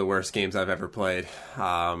definitely one of the worst games I've ever played.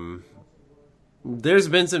 There's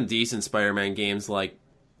been some decent Spider-Man games, like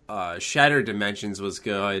Shattered Dimensions was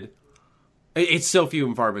good. It's so few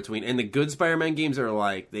and far between, and the good Spider-Man games are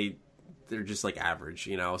like they're just like average,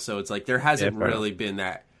 you know. So it's like there hasn't really been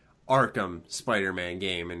that Arkham Spider-Man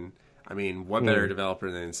game, and I mean, what better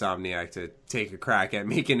developer than Insomniac to take a crack at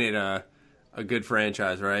making it a good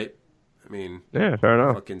franchise, right? I mean, yeah, fair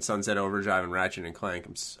enough. Fucking Sunset Overdrive and Ratchet and Clank.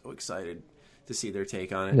 I'm so excited to see their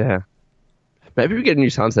take on it. Yeah, maybe we get a new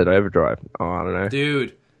Sunset Overdrive. Oh, I don't know,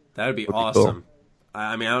 dude. That would be awesome. Cool.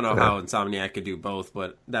 I mean, I don't know how Insomniac could do both,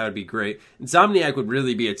 but that would be great. Insomniac would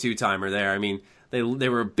really be a 2-timer there. I mean, they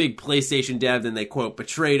were a big PlayStation dev, then they, quote,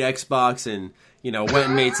 betrayed Xbox and, you know, went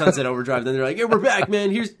and made Sunset Overdrive. Then they're like, yeah, we're back, man.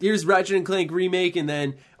 Here's Ratchet and Clank Remake. And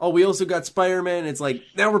then, we also got Spider-Man. It's like,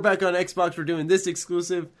 now we're back on Xbox. We're doing this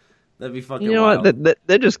exclusive. That'd be fucking wild. What?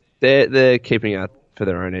 They're keeping out for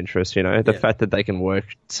their own interest, you know. The fact that they can work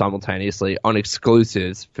simultaneously on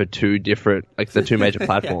exclusives for 2 different, like the 2 major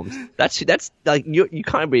platforms. That's like you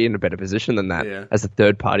can't be in a better position than that as a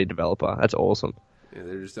third-party developer. That's awesome. Yeah,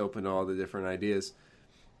 they're just open to all the different ideas.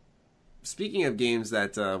 Speaking of games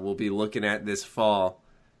that we'll be looking at this fall,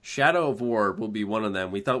 Shadow of War will be one of them.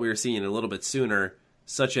 We thought we were seeing it a little bit sooner,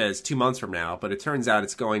 such as 2 months from now, but it turns out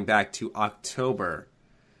it's going back to October.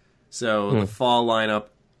 So the fall lineup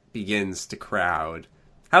begins to crowd.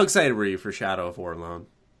 How excited were you for Shadow of War alone?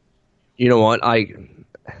 You know what?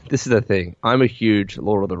 This is the thing. I'm a huge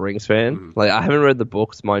Lord of the Rings fan. Like, I haven't read the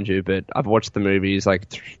books, mind you, but I've watched the movies like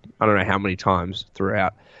I don't know how many times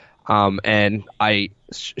throughout. And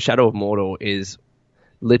Shadow of Mordor is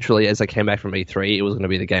literally, as I came back from E3, it was going to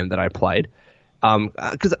be the game that I played.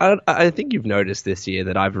 Because I think you've noticed this year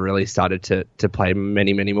that I've really started to play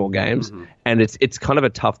many, many more games. And it's kind of a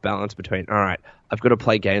tough balance between, all right, I've got to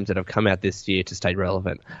play games that have come out this year to stay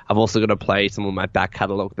relevant. I've also got to play some of my back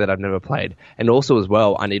catalogue that I've never played. And also as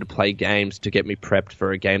well, I need to play games to get me prepped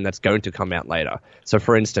for a game that's going to come out later. So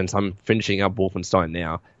for instance, I'm finishing up Wolfenstein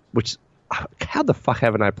now, which, how the fuck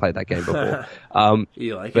haven't I played that game before?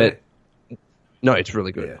 You like it? No, it's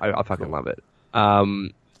really good. Yeah, I fucking love it.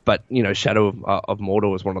 But, you know, Shadow of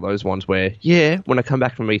Mordor was one of those ones where, when I come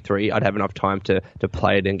back from E3, I'd have enough time to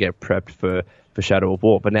play it and get prepped for Shadow of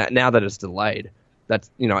War. But now that it's delayed, that's,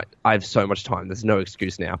 you know, I have so much time. There's no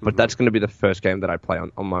excuse now. But that's going to be the first game that I play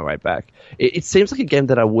on my way back. It seems like a game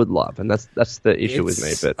that I would love, and that's the issue with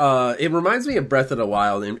me. But it reminds me of Breath of the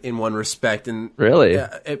Wild in one respect. And really?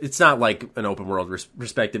 It's not like an open world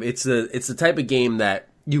perspective. It's the type of game that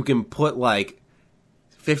you can put like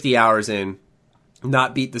 50 hours in,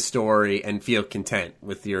 not beat the story, and feel content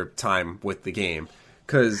with your time with the game.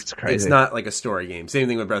 Because it's not like a story game. Same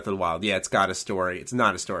thing with Breath of the Wild. Yeah, it's got a story. It's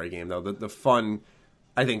not a story game, though. The fun,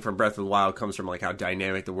 I think, from Breath of the Wild comes from like how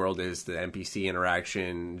dynamic the world is, the NPC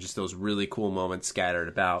interaction, just those really cool moments scattered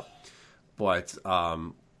about. But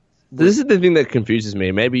this is the thing that confuses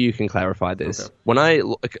me. Maybe you can clarify this. Okay. When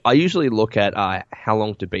I usually look at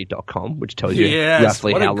howlongtobeat.com, which tells you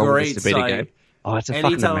roughly how long it is to beat a game. Oh, it's a fucking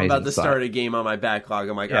amazing Anytime I'm about to site. start a game on my backlog,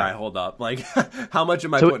 I'm like, all right, hold up. Like, how much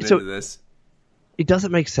am I putting into this? It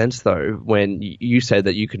doesn't make sense, though, when you say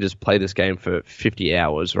that you can just play this game for 50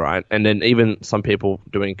 hours, right? And then even some people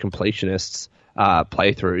doing completionists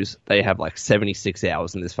playthroughs, they have like 76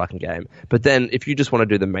 hours in this fucking game. But then if you just want to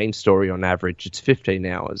do the main story on average, it's 15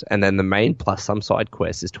 hours. And then the main plus some side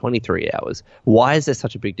quests is 23 hours. Why is there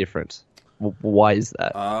such a big difference? Why is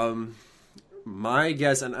that? My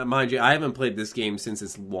guess, and mind you, I haven't played this game since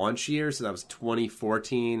its launch year, so that was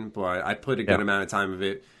 2014, but I put a good amount of time of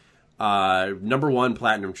it. Number 1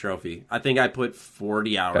 Platinum Trophy. I think I put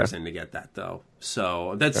 40 hours in to get that, though.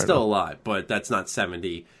 So that's Fair still enough. A lot, but that's not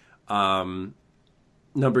 70.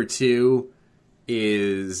 Number 2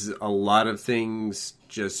 is a lot of things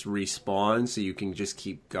just respawn, so you can just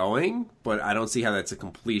keep going, but I don't see how that's a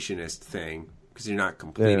completionist thing, because you're not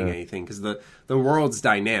completing anything, because the world's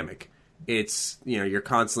dynamic. It's, you're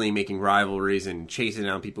constantly making rivalries and chasing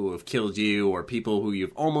down people who have killed you or people who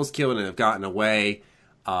you've almost killed and have gotten away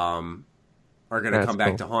are going to come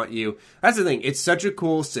back to haunt you. That's the thing. It's such a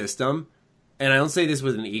cool system. And I don't say this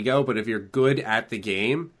with an ego, but if you're good at the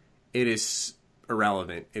game, it is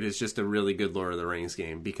irrelevant. It is just a really good Lord of the Rings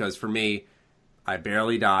game. Because for me, I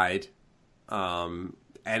barely died.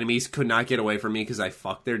 Enemies could not get away from me because I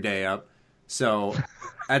fucked their day up. So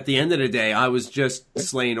at the end of the day, I was just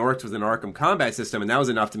slaying orcs with an Arkham combat system, and that was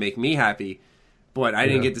enough to make me happy. But I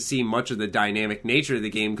didn't get to see much of the dynamic nature of the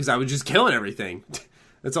game because I was just killing everything.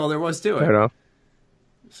 That's all there was to it. Fair enough.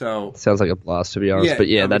 So sounds like a blast, to be honest. Yeah, but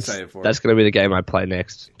yeah, I'm that's excited for going to be the game I play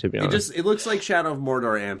next, to be honest. It looks like Shadow of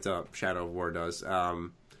Mordor amped up. Shadow of War does.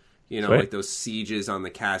 Sweet. Like those sieges on the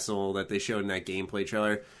castle that they showed in that gameplay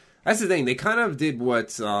trailer. That's the thing. They kind of did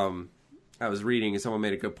what I was reading, and someone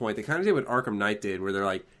made a good point. They kind of did what Arkham Knight did, where they're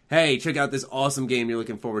like, hey, check out this awesome game you're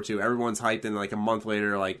looking forward to. Everyone's hyped, and like a month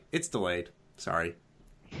later, like, it's delayed. Sorry.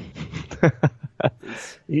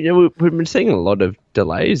 We've been seeing a lot of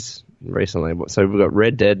delays recently. So we've got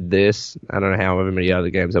Red Dead, this, I don't know however many other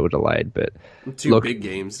games that were delayed, but two big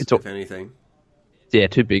games, if anything. Yeah,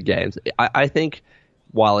 two big games. I think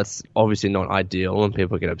while it's obviously not ideal and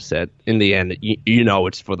people get upset, in the end,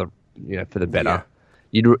 it's for the better.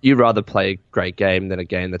 Yeah. You'd rather play a great game than a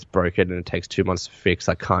game that's broken and it takes 2 months to fix.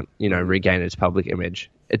 I can't, regain its public image.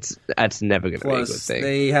 That's never going to be a good thing.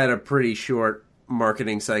 They had a pretty short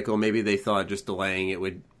marketing cycle. Maybe they thought just delaying it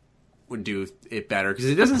would do it better because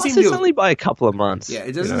it doesn't seem to. It's only by a couple of months. Yeah,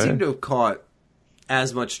 it doesn't seem to have caught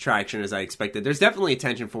as much traction as I expected. There's definitely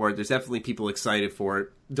attention for it. There's definitely people excited for it.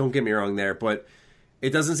 Don't get me wrong there, but it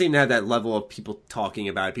doesn't seem to have that level of people talking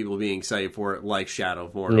about it, people being excited for it, like Shadow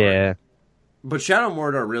of Mordor. Yeah. But Shadow of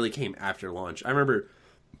Mordor really came after launch. I remember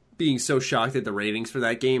being so shocked at the ratings for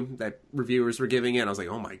that game that reviewers were giving it. I was like,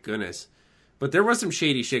 oh my goodness. But there was some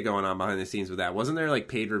shady shit going on behind the scenes with that. Wasn't there like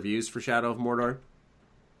paid reviews for Shadow of Mordor?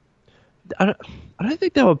 I don't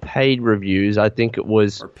think they were paid reviews. I think it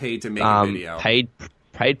was... Or paid to make a video.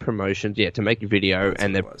 Paid promotions, to make a video,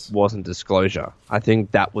 and there wasn't disclosure. I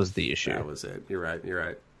think that was the issue. That was it. You're right.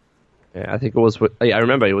 Yeah, I think it was... I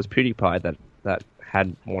remember it was PewDiePie that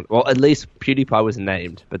had one... Well, at least PewDiePie was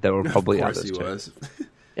named, but there were probably others too. Of course he was.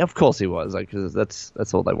 Yeah, of course he was, because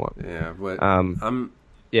that's all they want. Yeah, but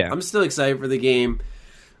I'm still excited for the game.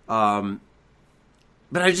 But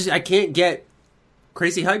I can't get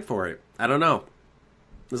crazy hype for it. I don't know.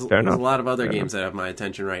 There's a lot of other games that have my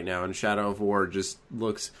attention right now, and Shadow of War just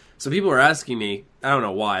looks... So people are asking me, I don't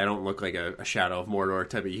know why, I don't look like a Shadow of Mordor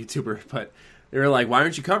type of YouTuber, but they were like, why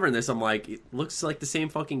aren't you covering this? I'm like, it looks like the same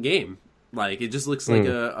fucking game. Like, it just looks like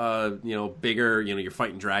a bigger, you're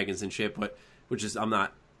fighting dragons and shit, but I'm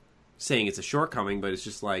not saying it's a shortcoming, but it's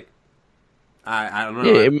just like, I don't know.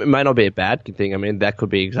 Yeah, it might not be a bad thing. I mean, that could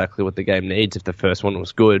be exactly what the game needs. If the first one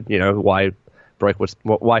was good, why fix what's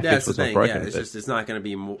not broken? Yeah, it's not going to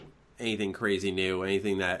be anything crazy new,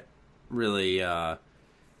 anything that really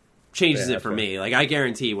changes it for me. Like, I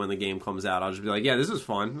guarantee when the game comes out, I'll just be like, yeah, this was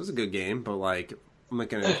fun. It was a good game, but like, I'm not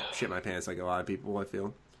going to shit my pants like a lot of people, I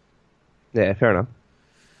feel. Yeah, fair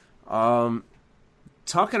enough.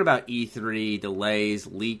 Talking about E3, delays,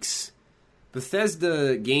 leaks,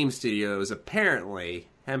 Bethesda Game Studios apparently,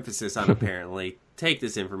 emphasis on apparently, take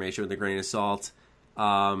this information with a grain of salt,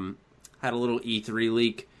 had a little E3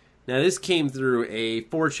 leak. Now, this came through a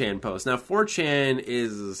 4chan post. Now, 4chan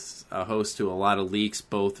is a host to a lot of leaks,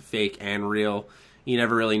 both fake and real. You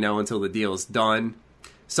never really know until the deal is done.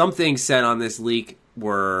 Some things said on this leak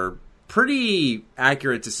were pretty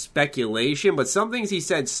accurate to speculation, but some things he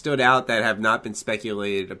said stood out that have not been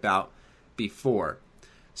speculated about before.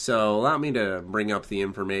 So allow me to bring up the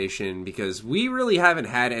information, because we really haven't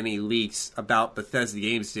had any leaks about Bethesda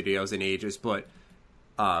Game Studios in ages, but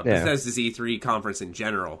Bethesda's E3 conference in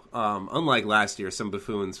general. Unlike last year, some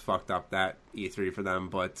buffoons fucked up that E3 for them,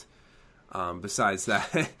 but besides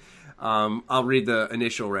that, I'll read the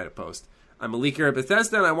initial Reddit post. I'm a leaker at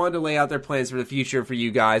Bethesda, and I wanted to lay out their plans for the future for you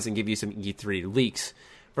guys and give you some E3 leaks.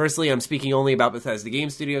 Firstly, I'm speaking only about Bethesda Game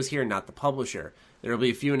Studios here, not the publisher. There will be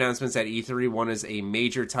a few announcements at E3. One is a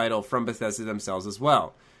major title from Bethesda themselves as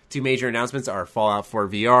well. Two major announcements are Fallout 4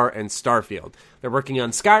 VR and Starfield. They're working on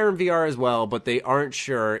Skyrim VR as well, but they aren't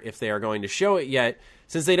sure if they are going to show it yet,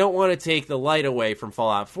 since they don't want to take the light away from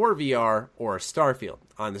Fallout 4 VR or Starfield.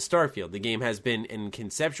 On the Starfield, the game has been in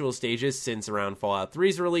conceptual stages since around Fallout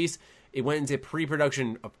 3's release. It went into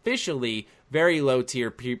pre-production officially, very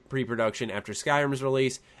low-tier pre-production after Skyrim's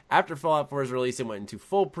release. After Fallout 4's release, it went into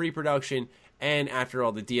full pre-production, and after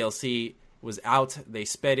all the DLC was out, they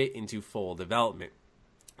sped it into full development.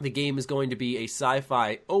 The game is going to be a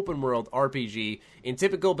sci-fi open-world RPG in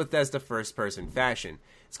typical Bethesda first-person fashion.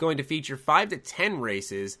 It's going to feature 5 to 10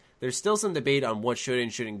 races. There's still some debate on what should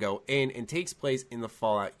and shouldn't go in, and takes place in the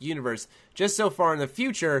Fallout universe, just so far in the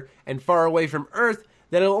future and far away from Earth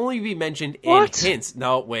that it'll only be mentioned in hints.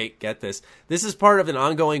 No, wait, get this. This is part of an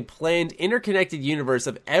ongoing, planned, interconnected universe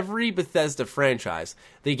of every Bethesda franchise.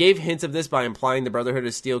 They gave hints of this by implying the Brotherhood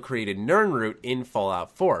of Steel created Nirnroot in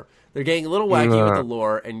Fallout 4. They're getting a little wacky with the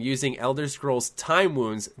lore and using Elder Scrolls Time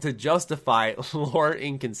Wounds to justify lore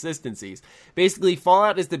inconsistencies. Basically,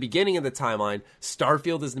 Fallout is the beginning of the timeline,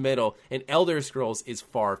 Starfield is the middle, and Elder Scrolls is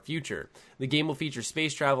far future. The game will feature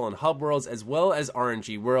space travel and hub worlds as well as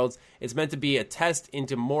RNG worlds. It's meant to be a test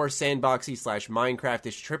into more sandboxy /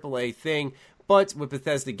 Minecraft-ish AAA thing, but with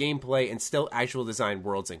Bethesda gameplay and still actual design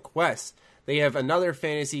worlds and quests. They have another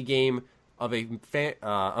fantasy game of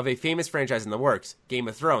a famous franchise in the works, Game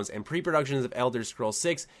of Thrones, and pre-productions of Elder Scrolls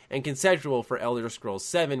 6 and conceptual for Elder Scrolls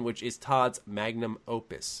 7, which is Todd's magnum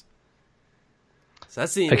opus. So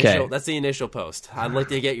that's the initial post. I'd like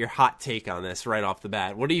to get your hot take on this right off the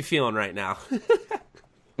bat. What are you feeling right now?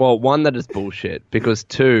 Well, one, that is bullshit, because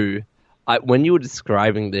two, when you were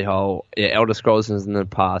describing the whole Elder Scrolls is in the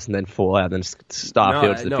past and then Fallout and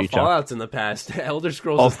Starfield's the future. No, Fallout's in the past. Elder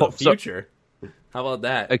Scrolls is the future. How about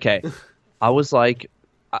that? Okay. I was like,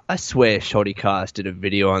 I swear Shoddy Cast did a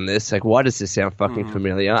video on this. Like, why does this sound fucking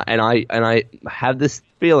familiar? And I have this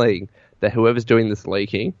feeling that whoever's doing this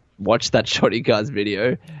leaking watched that Shoddy Cast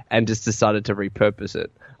video and just decided to repurpose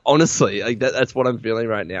it. Honestly, like that's what I'm feeling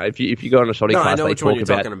right now. If you go on a Shoddy Cast, I know which one you're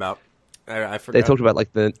talking about. I forgot. They talked about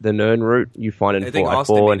like the Nirnroot you find in Fallout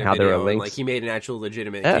 4 and how there are links. Like he made an actual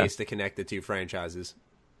legitimate case to connect the two franchises.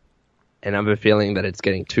 And I have a feeling that it's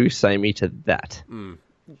getting too samey to that.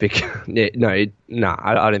 Because,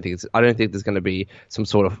 I don't think there's going to be some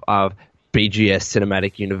sort of BGS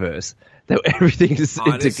cinematic universe that everything is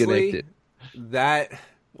interconnected.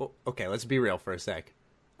 Okay, let's be real for a sec.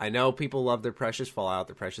 I know people love their precious Fallout,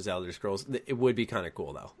 their precious Elder Scrolls. It would be kind of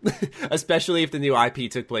cool, though. Especially if the new IP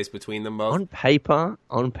took place between them both. On paper,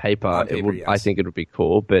 yes. I think it would be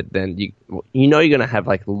cool, but then you're going to have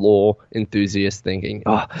like lore enthusiasts thinking,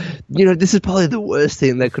 this is probably the worst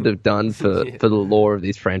thing they could have done for the lore of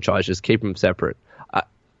these franchises. Keep them separate.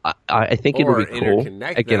 I think it would be cool,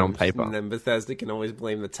 again, on paper. And then Bethesda can always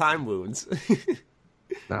blame the time wounds.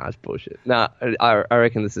 Nah, it's bullshit. Nah, I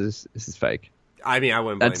reckon this is fake. I mean, I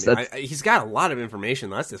wouldn't blame him. He's got a lot of information.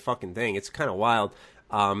 That's the fucking thing. It's kind of wild.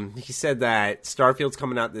 He said that Starfield's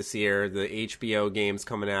coming out this year. The HBO game's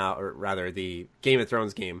coming out, or rather, the Game of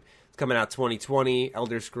Thrones game is coming out 2020.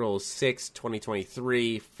 Elder Scrolls 6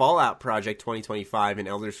 2023. Fallout Project 2025, and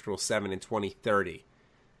Elder Scrolls 7 in 2030.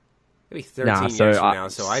 It'd be 13 years from now,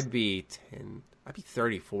 so I'd be 10. I'd be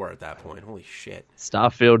 34 at that point. Holy shit.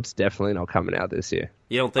 Starfield's definitely not coming out this year.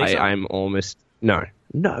 You don't think so? I'm almost... No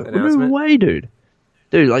way, dude.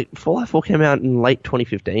 Dude, like, Fallout 4 came out in late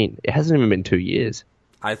 2015. It hasn't even been 2 years.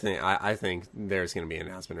 I think there's going to be an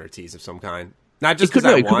announcement or a tease of some kind. Not just because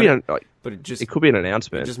I want it, but it could be an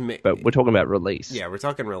announcement, but we're talking about release. Yeah, we're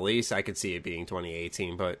talking release. I could see it being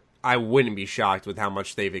 2018, but I wouldn't be shocked with how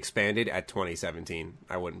much they've expanded at 2017.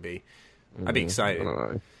 I wouldn't be. I'd be excited.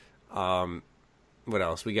 What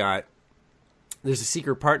else? We got... There's a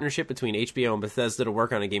secret partnership between HBO and Bethesda to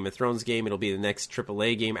work on a Game of Thrones game. It'll be the next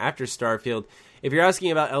AAA game after Starfield. If you're asking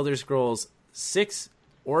about Elder Scrolls 6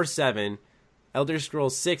 or 7, Elder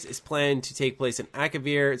Scrolls 6 is planned to take place in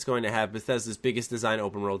Akavir. It's going to have Bethesda's biggest design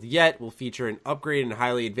open world yet. Will feature an upgraded and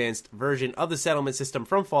highly advanced version of the settlement system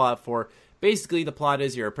from Fallout 4. Basically, the plot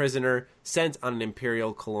is you're a prisoner sent on an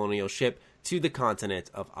Imperial colonial ship to the continent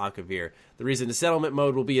of Akavir. The reason the settlement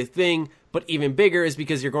mode will be a thing, but even bigger, is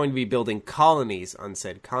because you're going to be building colonies on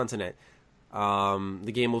said continent.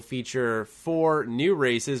 The game will feature 4 new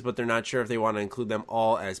races, but they're not sure if they want to include them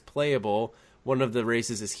all as playable. One of the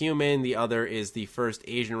races is human, the other is the first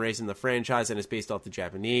Asian race in the franchise and is based off the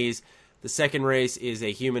Japanese. The second race is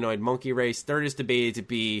a humanoid monkey race. Third is debated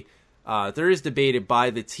by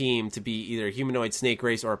the team to be either a humanoid snake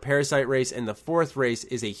race or a parasite race, and the fourth race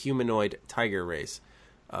is a humanoid tiger race.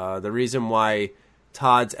 The reason why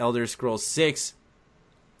Todd's Elder Scrolls 6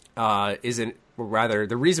 the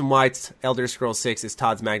reason why Elder Scrolls 6 is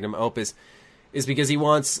Todd's magnum opus is because he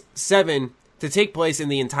wants 7 to take place in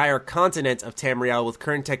the entire continent of Tamriel with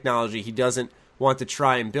current technology. He doesn't want to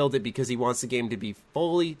try and build it because he wants the game to be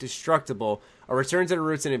fully destructible, a return to the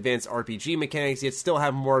roots in advanced RPG mechanics, yet still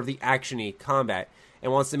have more of the action-y combat,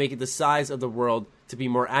 and wants to make it the size of the world to be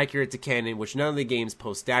more accurate to canon, which none of the games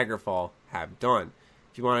post-Daggerfall have done.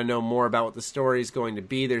 If you want to know more about what the story is going to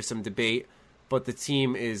be, there's some debate but the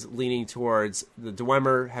team is leaning towards the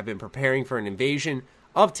Dwemer have been preparing for an invasion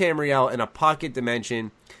of Tamriel in a pocket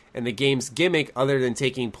dimension, and the game's gimmick, other than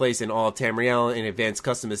taking place in all of Tamriel and advanced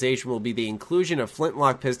customization, will be the inclusion of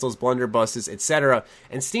flintlock pistols, blunderbusses, etc.,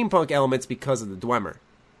 and steampunk elements because of the Dwemer.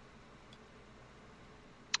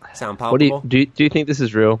 Sound palpable? Do you think this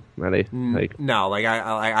is real, Matty? No,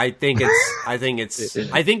 I think I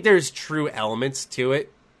think there's true elements to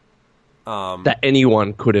it. That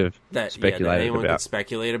anyone could have speculated that anyone about. could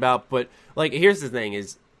speculate about. But here's the thing: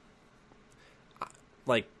 is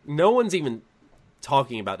no one's even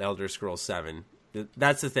talking about Elder Scrolls 7.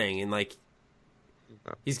 That's the thing, and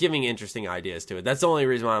he's giving interesting ideas to it. That's the only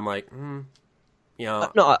reason why I'm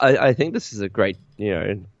No, I think this is a great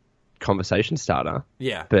conversation starter.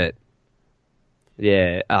 Yeah, but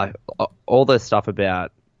yeah, all the stuff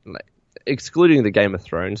about excluding the Game of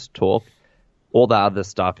Thrones talk. All the other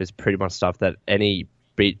stuff is pretty much stuff that any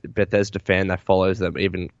Bethesda fan that follows them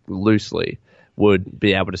even loosely would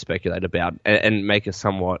be able to speculate about and make a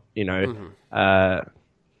somewhat, I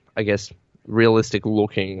guess,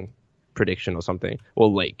 realistic-looking prediction or something, or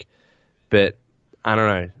leak. But, I don't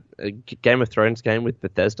know, a Game of Thrones game with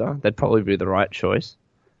Bethesda, that'd probably be the right choice.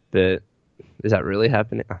 But is that really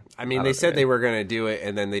happening? I mean, they said they were going to do it,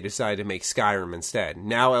 and then they decided to make Skyrim instead.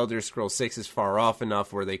 Now Elder Scrolls 6 is far off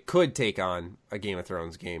enough where they could take on a Game of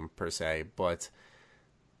Thrones game, per se. But,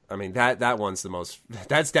 I mean, that one's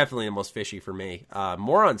that's definitely the most fishy for me.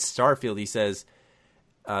 More on Starfield, he says,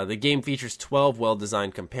 the game features 12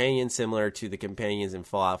 well-designed companions, similar to the companions in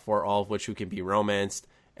Fallout 4, all of which who can be romanced.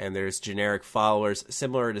 And there's generic followers,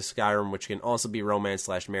 similar to Skyrim, which can also be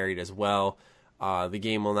romanced/married as well. The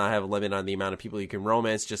game will not have a limit on the amount of people you can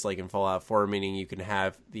romance, just like in Fallout 4, meaning you can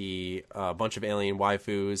have the bunch of alien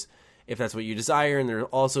waifus if that's what you desire, and there will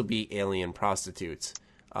also be alien prostitutes.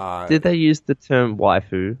 Did they use the term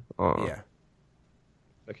waifu? Oh. Yeah.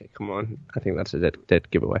 Okay, come on. I think that's a dead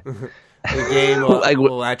giveaway. The game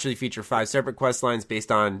will actually feature 5 separate quest lines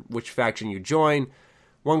based on which faction you join.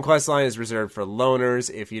 One quest line is reserved for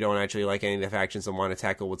loners if you don't actually like any of the factions and want to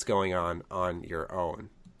tackle what's going on your own.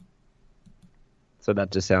 So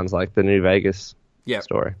that just sounds like the New Vegas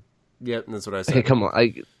story. Yep, that's what I said. Okay, come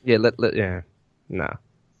on. No.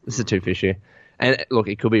 This is too fishy. And look,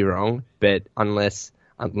 it could be wrong, but unless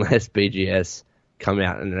BGS come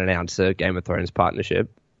out and announce a Game of Thrones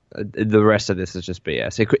partnership, the rest of this is just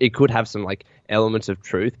BS. It could have some elements of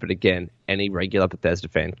truth, but again, any regular Bethesda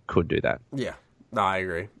fan could do that. Yeah, no, I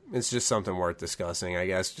agree. It's just something worth discussing, I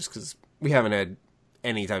guess, just because we haven't had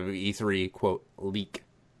any type of E3 quote leak.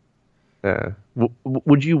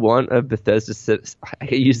 Would you want a Bethesda? I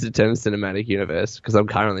use the term cinematic universe because I'm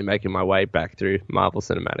currently making my way back through Marvel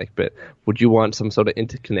Cinematic. But would you want some sort of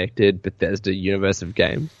interconnected Bethesda universe of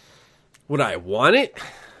games? Would I want it?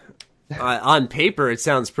 On paper, it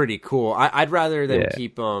sounds pretty cool. I'd rather them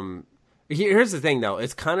keep. Here's the thing, though.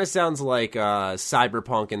 It kind of sounds like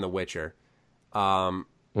Cyberpunk and The Witcher. I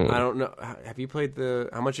don't know. Have you played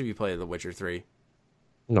How much have you played The Witcher 3?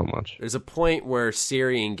 Not much. There's a point where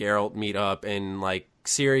Ciri and Geralt meet up, and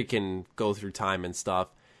Ciri can go through time and stuff.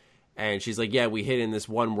 And she's like, "Yeah, we hid in this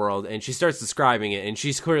one world," and she starts describing it, and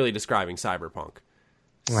she's clearly describing Cyberpunk.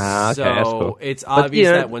 Okay, so that's cool. It's obvious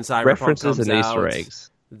that when Cyberpunk references comes and out, Easter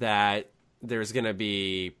eggs, that there's going to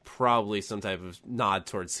be probably some type of nod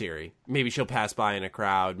towards Ciri. Maybe she'll pass by in a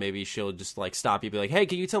crowd. Maybe she'll just stop you, and be like, "Hey,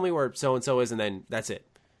 can you tell me where so and so is?" And then that's it.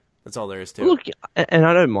 That's all there is to it. Look, and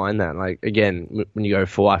I don't mind that. Again, when you go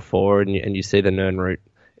 4x4 and you see the Nirnroot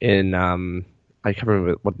in, I can't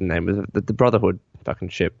remember what the name was, the Brotherhood fucking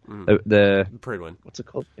ship. The Pridwin. What's it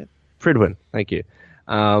called? Yeah. Pridwin, thank you.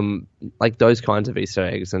 Those kinds of Easter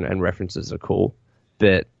eggs and references are cool.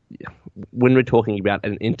 But when we're talking about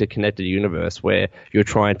an interconnected universe where you're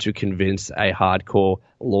trying to convince a hardcore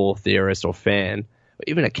lore theorist or fan, or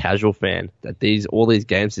even a casual fan, that all these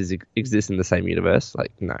games exist in the same universe,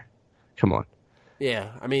 no. Come on. Yeah,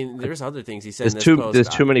 I mean, there's other things he said in this post. There's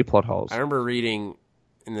too many plot holes. I remember reading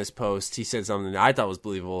in this post, he said something that I thought was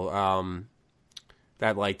believable,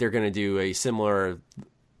 that they're going to do a similar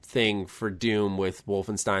thing for Doom with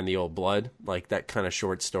Wolfenstein: The Old Blood, that kind of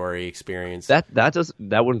short story experience. That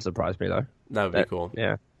wouldn't surprise me though. That would be cool.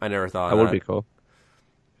 Yeah, I never thought that would be cool.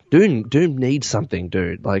 Doom needs something,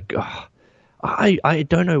 dude. I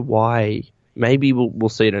don't know why. Maybe we'll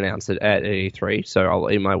see it announced at E3, so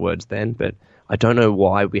I'll eat my words then. But I don't know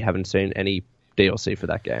why we haven't seen any DLC for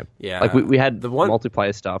that game. Yeah, we had the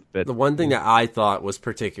multiplayer stuff, but the one thing that I thought was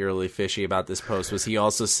particularly fishy about this post was he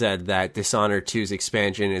also said that Dishonored 2's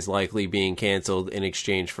expansion is likely being canceled in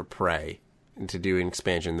exchange for Prey, and to do an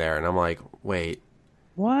expansion there. And I'm like, wait,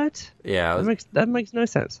 what? Yeah, that makes no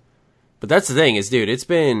sense. But that's the thing is, dude, it's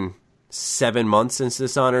been 7 months since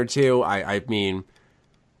Dishonored 2. I mean,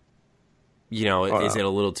 you know, is it a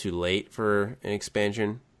little too late for an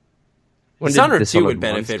expansion? Dishonored 2 would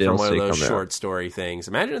benefit from one of those short story things.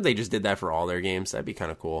 Imagine if they just did that for all their games. That'd be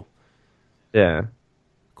kind of cool. Yeah.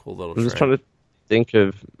 Cool little I'm just trying to think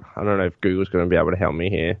of, I don't know if Google's going to be able to help me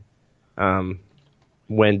here.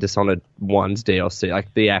 When Dishonored 1's DLC,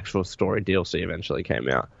 like the actual story DLC eventually came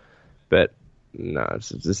out. But no,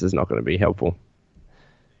 this is not going to be helpful.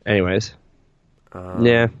 Anyways.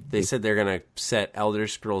 Yeah. They said they're going to set Elder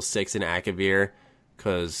Scrolls 6 in Akavir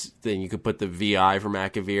because then you could put the VI from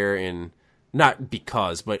Akavir in, not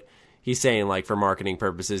because, but he's saying like for marketing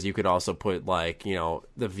purposes, you could also put like, you know,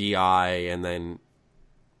 the VI and then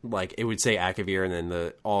like it would say Akavir and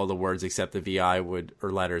then all the words except the VI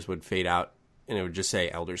or letters would fade out and it would just say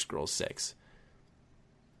Elder Scrolls 6.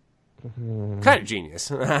 Kind of genius.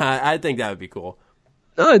 I think that would be cool.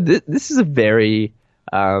 No, this is a very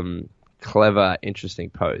clever, interesting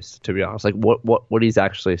post, to be honest. Like what he's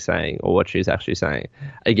actually saying or what she's actually saying.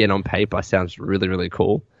 Again, on paper, sounds really, really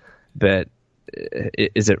cool. But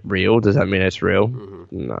is it real? Does that mean it's real?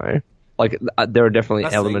 Mm-hmm. No. Like, there are definitely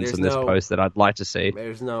elements in this post that I'd like to see.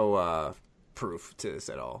 There's no proof to this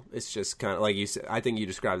at all. It's just kind of, like you said, I think you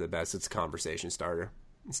described it best. It's a conversation starter.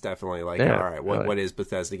 It's definitely like, all right, what is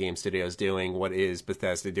Bethesda Game Studios doing? What is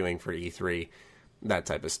Bethesda doing for E3? That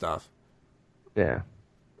type of stuff. Yeah.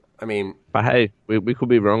 I mean... But hey, we could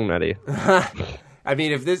be wrong, Matty. I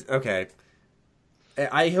mean, if this... Okay.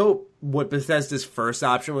 I hope what Bethesda's first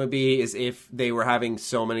option would be is if they were having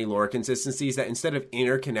so many lore consistencies that instead of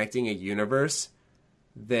interconnecting a universe,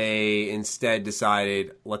 they instead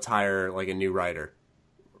decided, let's hire like a new writer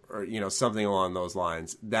or, you know, something along those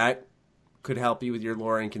lines. That could help you with your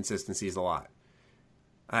lore inconsistencies a lot.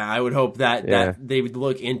 I would hope that they would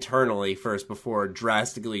look internally first before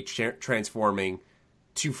drastically transforming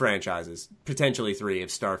 2 franchises, potentially 3 if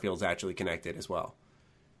Starfield's actually connected as well.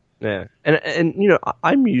 Yeah, and you know,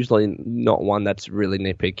 I'm usually not one that's really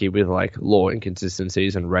nitpicky with like lore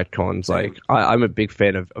inconsistencies and retcons. Like, I'm a big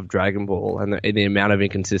fan of Dragon Ball, and the amount of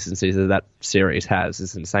inconsistencies that series has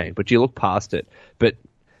is insane. But you look past it. But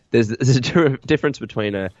there's a difference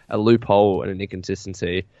between a loophole and an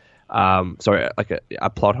inconsistency. Like a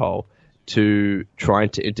plot hole to trying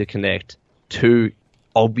to interconnect 2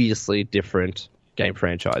 obviously different game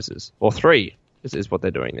franchises, or 3 is what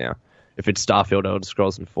they're doing now. If it's Starfield, Elder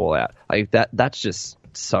Scrolls, and Fallout, like that's just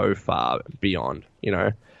so far beyond, you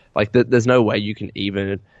know? Like, there's no way you can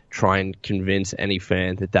even try and convince any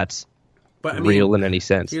fan that that's real in any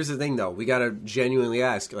sense. Here's the thing, though. We got to genuinely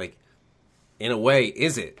ask, like, in a way,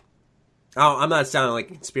 is it? I'm not sounding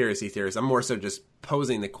like a conspiracy theorist. I'm more so just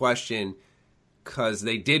posing the question because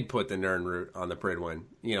they did put the Nirnroot on the Pridwen.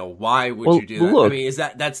 You know, why would you do that? Look, I mean,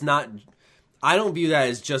 that's not... I don't view that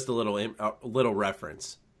as just a little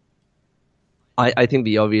reference. I think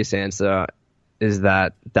the obvious answer is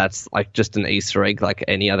that that's like just an Easter egg, like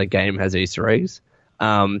any other game has Easter eggs.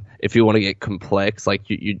 If you want to get complex, like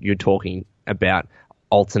you're talking about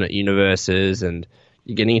alternate universes and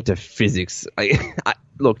you're getting into physics.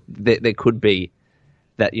 Look, there could be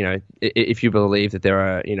that, you know, if you believe that there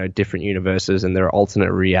are, you know, different universes and there are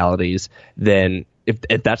alternate realities, then if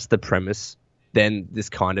that's the premise, then this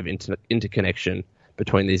kind of interconnection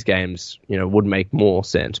between these games, you know, would make more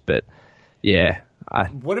sense. But yeah,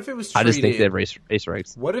 what if it was treated, I just think they're Easter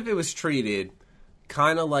eggs. What if it was treated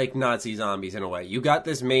kind of like Nazi zombies in a way? You got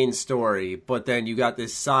this main story, but then you got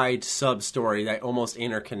this side sub-story that almost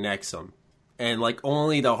interconnects them. And like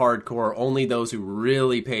only the hardcore, only those who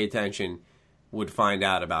really pay attention would find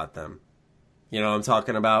out about them. You know what I'm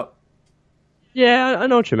talking about? Yeah, I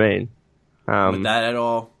know what you mean. With that at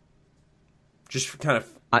all? Just kind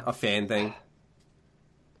of a fan thing?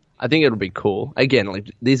 I think it'll be cool. Again,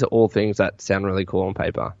 like these are all things that sound really cool on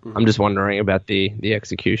paper. Mm-hmm. I'm just wondering about the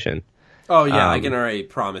execution. Oh yeah, I can already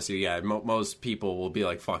promise you. Yeah, most people will be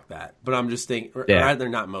like, "Fuck that." But I'm just thinking, rather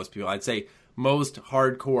not most people. I'd say most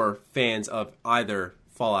hardcore fans of either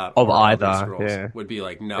Fallout or Elder Scrolls would be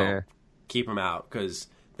like, "No, keep them out," because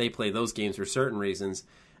they play those games for certain reasons,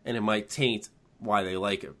 and it might taint why they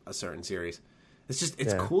like a certain series. It's just,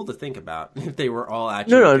 it's cool to think about if they were all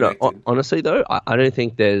actually connected. No. Honestly, though, I don't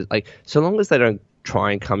think there's, like, so long as they don't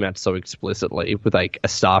try and come out so explicitly with, like, a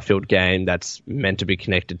Starfield game that's meant to be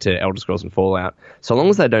connected to Elder Scrolls and Fallout, so long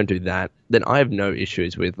as they don't do that, then I have no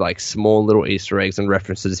issues with, like, small little Easter eggs and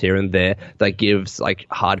references here and there that gives, like,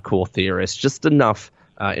 hardcore theorists just enough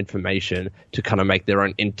information to kind of make their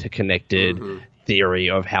own interconnected theory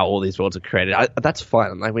of how all these worlds are created. That's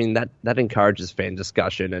fine. I mean, that encourages fan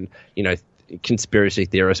discussion and, you know, conspiracy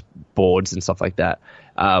theorist boards and stuff like that.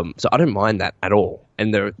 So I don't mind that at all.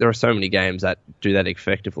 And there are so many games that do that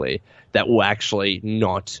effectively that will actually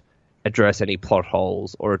not address any plot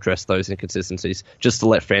holes or address those inconsistencies just to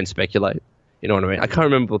let fans speculate. You know what I mean? I can't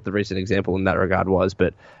remember what the recent example in that regard was,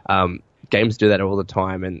 but games do that all the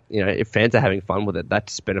time. And if fans are having fun with it, that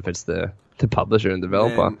just benefits the publisher and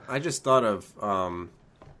developer. And I just thought of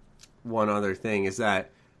one other thing is that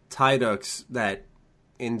Tidux, that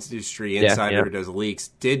industry insider who does leaks,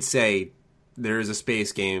 did say there is a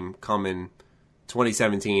space game coming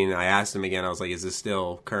 2017. I asked him again. I was like, "Is this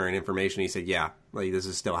still current information?" He said, "Yeah, like this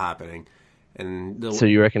is still happening." And so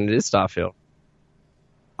you reckon it is Starfield?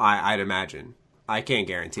 I'd imagine. I can't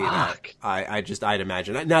guarantee that. I'd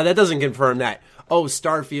imagine. Now that doesn't confirm that. Oh,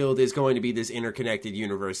 Starfield is going to be this interconnected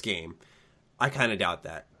universe game. I kind of doubt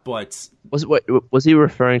that. But was he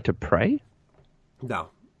referring to Prey? No,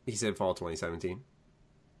 he said fall 2017.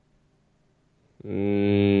 I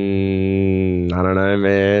don't know,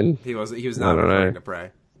 man. He was not referring to Prey.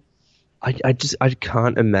 I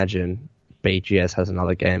can't imagine BGS has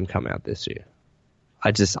another game come out this year.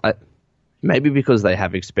 Maybe because they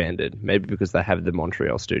have expanded, maybe because they have the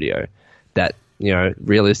Montreal studio, that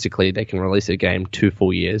realistically they can release a game 2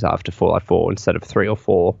 full years after Fallout 4 instead of 3 or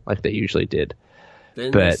 4 like they usually did.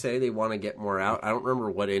 Didn't they say they want to get more out? I don't remember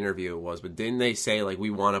what interview it was, but didn't they say like we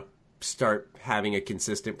want to start having a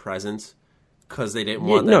consistent presence? Because they didn't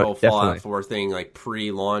want that whole Fallout 4 thing like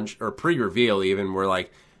pre-launch or pre-reveal even, where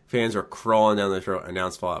like fans are crawling down their throat,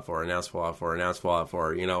 announce Fallout 4, announce Fallout 4, announce Fallout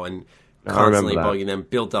 4, and constantly bugging them,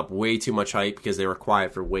 built up way too much hype because they were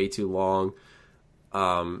quiet for way too long.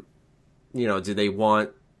 Do they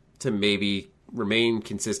want to maybe remain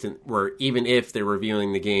consistent where even if they're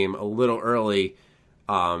reviewing the game a little early,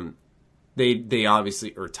 they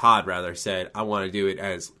obviously, or Todd rather, said, I want to do it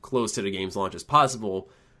as close to the game's launch as possible.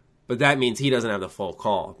 But that means he doesn't have the full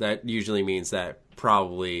call. That usually means that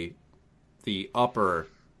probably the upper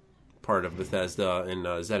part of Bethesda and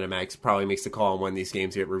ZeniMax probably makes the call on when these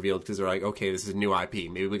games get revealed because they're like, okay, this is a new IP.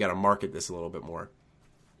 Maybe we got to market this a little bit more.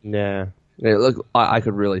 Yeah. Look, I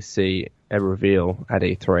could really see a reveal at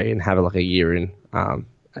E3 and have it like a year in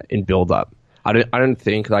build up. I don't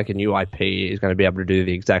think like a new IP is going to be able to do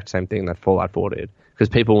the exact same thing that Fallout 4 did because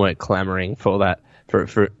people weren't clamoring for that.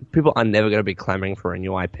 For people are never going to be clamoring for a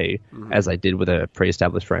new IP as they did with a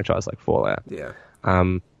pre-established franchise like Fallout. Yeah.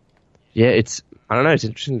 It's I don't know. It's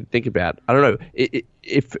interesting to think about. I don't know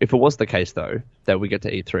if it was the case though that we get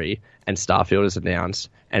to E3 and Starfield is announced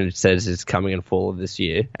and it says it's coming in fall of this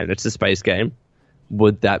year and it's a space game.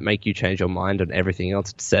 Would that make you change your mind on everything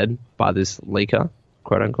else it's said by this leaker,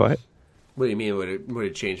 quote unquote? What do you mean? Would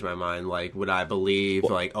it change my mind? Like, would I believe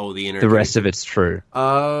the rest of it's true?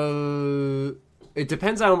 It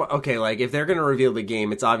depends on, okay, like, if they're going to reveal the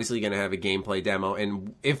game, it's obviously going to have a gameplay demo,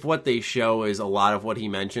 and if what they show is a lot of what he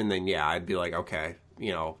mentioned, then yeah, I'd be like, okay,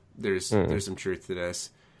 there's some truth to this.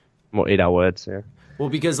 We'll eat our words, yeah. Well,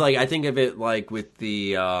 because, like, I think of it, like, with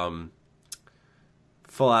the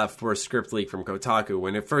Fallout 4 script leak from Kotaku,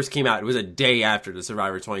 when it first came out, it was a day after the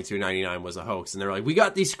Survivor 2299 was a hoax, and they're like, we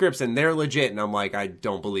got these scripts, and they're legit, and I'm like, I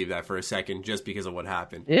don't believe that for a second, just because of what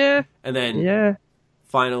happened. Yeah. And then... Yeah.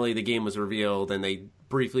 Finally, the game was revealed, and they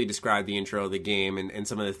briefly described the intro of the game and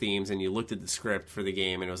some of the themes, and you looked at the script for the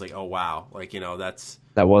game, and it was like, oh, wow. Like,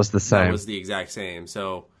 that was the same. That was the exact same.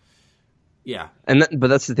 So, yeah. But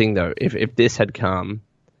that's the thing, though. If this had come,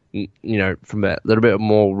 from a little bit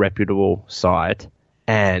more reputable site,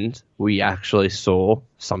 and we actually saw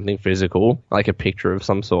something physical, like a picture of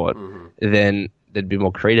some sort, then there'd be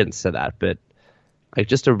more credence to that. But, like,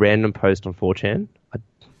 just a random post on 4chan...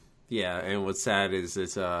 Yeah, and what's sad is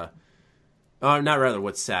what's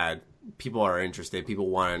sad. People are interested. People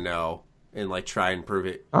want to know and like try and prove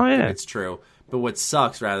it. Oh yeah, it's true. But what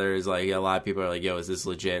sucks rather is like a lot of people are like, "Yo, is this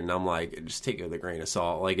legit?" And I'm like, just take it with a grain of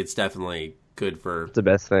salt. Like it's definitely good for it's the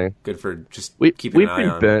best thing. Good for just keeping an eye on.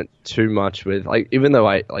 We've been burnt too much with like even though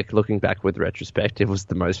I like looking back with retrospect, it was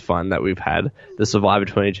the most fun that we've had. The Survivor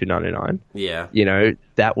 2299. Yeah,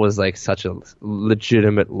 that was like such a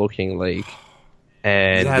legitimate looking league.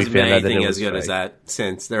 And there hasn't been anything as good as that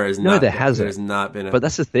since. There hasn't. There's not been. But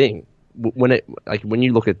that's the thing. When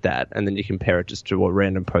you look at that and then you compare it just to a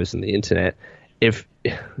random post on the internet, if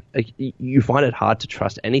you find it hard to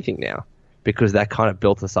trust anything now because that kind of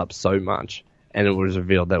built us up so much, and it was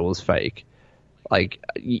revealed that it was fake. Like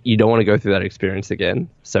you don't want to go through that experience again.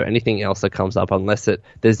 So anything else that comes up, unless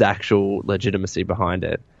there's actual legitimacy behind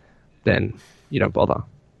it, then you don't bother.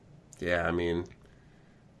 Yeah, I mean.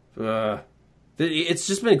 It's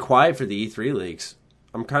just been quiet for the E3 leaks.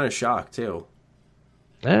 I'm kind of shocked, too.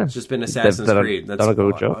 Yeah, It's just been Assassin's They've Creed. That's done a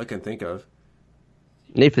good all job. I can think of.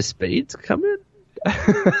 Need for Speed's coming.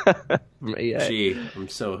 From EA. Gee, I'm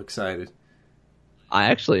so excited. I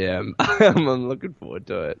actually am. I'm looking forward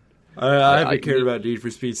to it. I haven't cared about Need for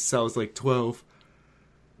Speed since I was like 12.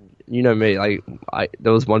 You know me, like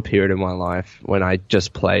there was one period in my life when I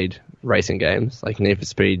just played racing games, like Need for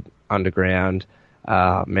Speed Underground,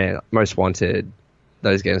 man, Most Wanted.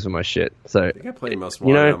 Those games were my shit. So I think I played Most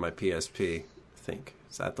Wanted on my PSP. I think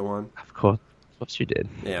is that the one? Of course you did.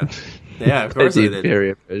 Yeah, yeah, of course I did.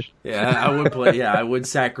 Inferior version. Yeah, I would play. Yeah, I would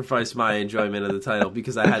sacrifice my enjoyment of the title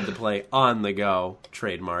because I had to play on the go.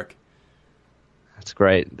 Trademark. That's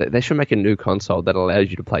great. They should make a new console that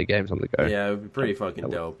allows you to play games on the go. Yeah, it would be pretty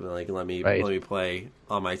fucking dope. Like, let me play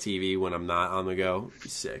on my TV when I'm not on the go. It'd be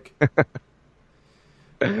sick.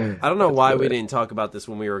 I don't know why we didn't talk about this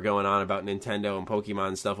when we were going on about Nintendo and Pokemon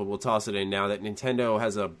and stuff, but we'll toss it in now that Nintendo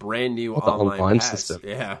has a brand new online pass. System.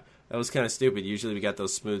 Yeah, that was kind of stupid. Usually we got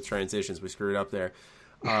those smooth transitions. We screwed up there.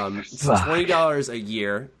 It's $20 a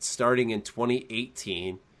year starting in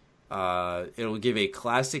 2018. It'll give a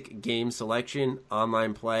classic game selection,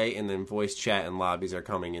 online play, and then voice chat and lobbies are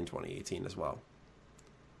coming in 2018 as well.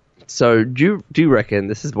 So do you reckon,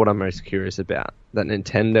 this is what I'm most curious about, that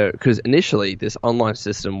Nintendo, because initially this online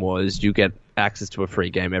system was you get access to a free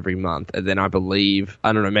game every month, and then I believe,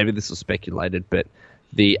 I don't know, maybe this was speculated, but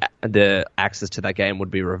the access to that game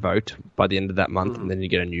would be revoked by the end of that month, and then you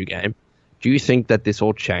get a new game. Do you think that this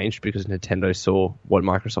all changed because Nintendo saw what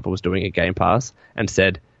Microsoft was doing at Game Pass and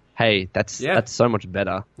said, hey, that's so much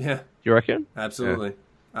better? Yeah. You reckon? Absolutely.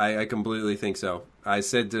 Yeah. I completely think so. I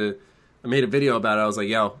made a video about it. I was like,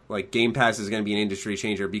 yo, like Game Pass is going to be an industry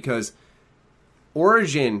changer because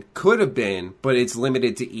Origin could have been, but it's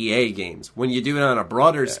limited to EA games. When you do it on a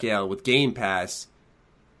broader scale with Game Pass,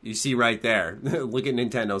 you see right there. Look at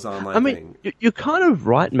Nintendo's online thing. You're kind of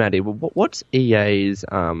right, Matty. What's EA's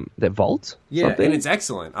their Vault? Yeah, something? And it's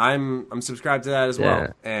excellent. I'm subscribed to that as well,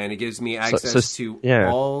 and it gives me access to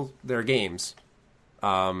all their games.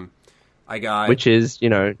 I got which is,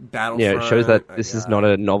 Battlefront. Yeah, it shows that this is not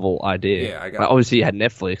a novel idea. Yeah, I got obviously you had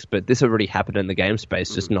Netflix, but this already happened in the game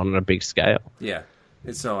space, just not on a big scale. Yeah,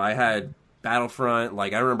 and so I had Battlefront.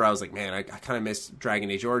 Like I remember, I was like, man, I kind of miss Dragon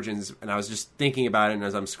Age Origins, and I was just thinking about it. And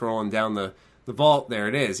as I'm scrolling down the vault, there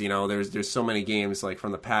it is. There's so many games like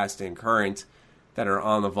from the past and current that are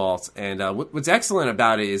on the vault. And what's excellent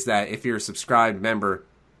about it is that if you're a subscribed member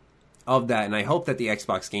of that, and I hope that the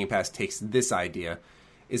Xbox Game Pass takes this idea,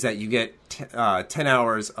 is that you get 10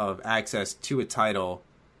 hours of access to a title,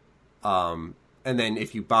 and then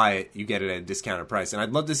if you buy it, you get it at a discounted price. And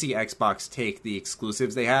I'd love to see Xbox take the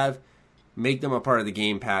exclusives they have, make them a part of the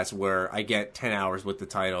Game Pass where I get 10 hours with the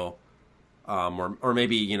title, or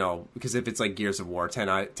maybe, because if it's like Gears of War, 10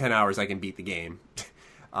 hours I can beat the game.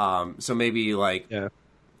 So maybe like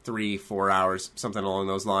 3-4 hours, something along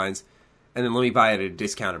those lines. And then let me buy it at a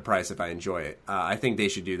discounted price if I enjoy it. I think they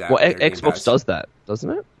should do that. Well, Xbox does that, doesn't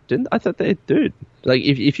it? I thought they do. Like,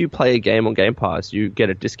 if you play a game on Game Pass, you get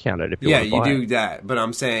it discounted if you want to buy it. Yeah, you do that. But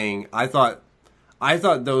I'm saying, I thought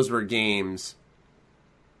those were games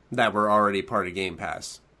that were already part of Game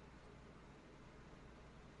Pass.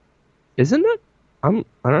 Isn't it? I don't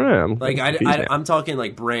know. I'm talking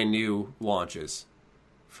like brand new launches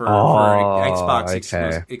for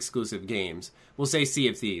Xbox exclusive games. We'll say Sea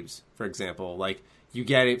of Thieves, for example. Like, you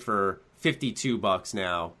get it for $52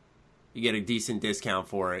 now. You get a decent discount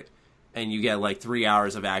for it, and you get like 3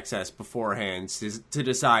 hours of access beforehand to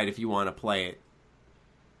decide if you want to play it.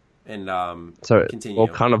 And continue. Well,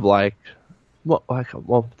 kind of like,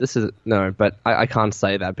 this is no, but I can't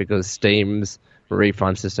say that because Steam's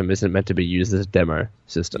refund system isn't meant to be used as a demo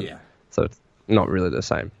system. Yeah. So it's not really the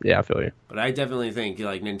same. Yeah, I feel you. But I definitely think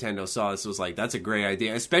like Nintendo saw this, was like, that's a great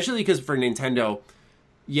idea, especially because for Nintendo,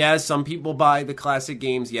 some people buy the classic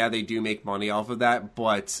games. Yeah, they do make money off of that,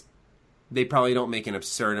 but they probably don't make an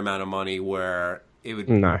absurd amount of money where it would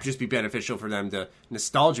just be beneficial for them to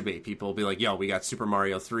nostalgia bait people. Be like, yo, we got Super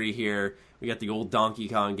Mario 3 here. We got the old Donkey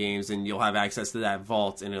Kong games, and you'll have access to that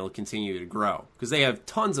vault, and it'll continue to grow. Because they have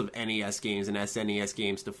tons of NES games and SNES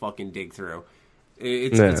games to fucking dig through.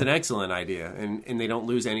 It's an excellent idea, and they don't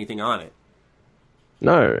lose anything on it.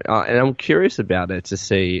 No, and I'm curious about it to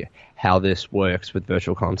see how this works with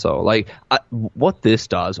Virtual Console. Like, what this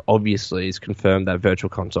does, obviously, is confirm that Virtual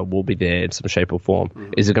Console will be there in some shape or form.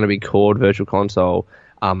 Mm-hmm. Is it going to be called Virtual Console?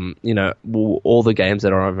 Will all the games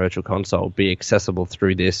that are on Virtual Console be accessible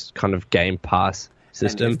through this kind of Game Pass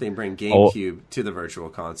system? And if they bring GameCube to the Virtual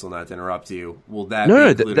Console, not to interrupt you, will that be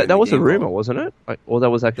included that was a rumor, wasn't it? Or that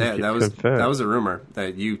was actually confirmed? That was a rumor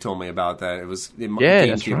that you told me about, that it was GameCube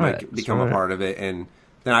that's right. might become a part of it, and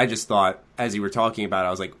then I just thought, as you were talking about it,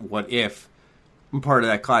 I was like, what if I'm part of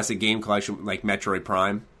that classic game collection like Metroid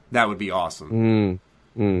Prime? That would be awesome.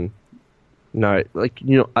 No, like,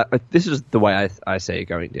 this is the way I see it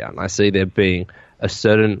going down. I see there being a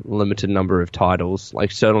certain limited number of titles,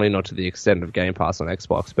 like certainly not to the extent of Game Pass on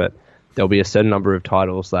Xbox, but there'll be a certain number of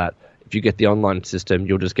titles that if you get the online system,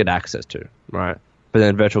 you'll just get access to, right? But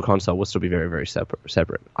then Virtual Console will still be very, very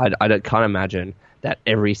separate. Can't imagine that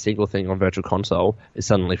every single thing on Virtual Console is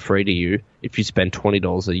suddenly free to you if you spend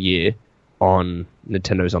 $20 a year on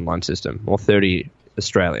Nintendo's online system, or 30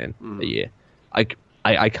 Australian a year.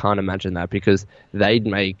 I can't imagine that, because they'd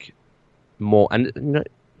make more, and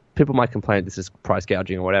people might complain this is price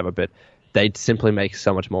gouging or whatever, but they'd simply make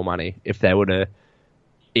so much more money if they were to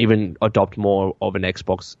even adopt more of an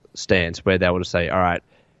Xbox stance, where they were to say, all right,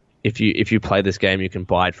 if you play this game, you can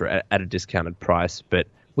buy it at a discounted price, but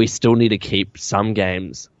we still need to keep some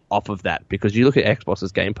games off of that, because you look at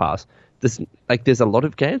Xbox's Game Pass, there's a lot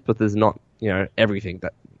of games, but there's not everything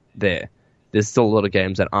that there. There's still a lot of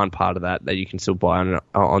games that aren't part of that you can still buy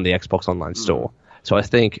on the Xbox Online store. So I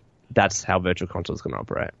think that's how Virtual Console is going to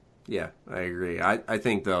operate. Yeah, I agree. I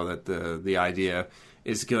think, though, that the idea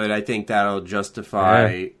is good. I think that'll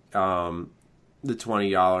justify the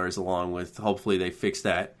 $20, along with, hopefully they fix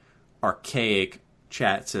that archaic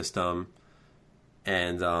chat system,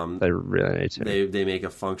 and they really need to. They make a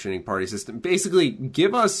functioning party system. Basically,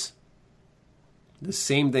 give us the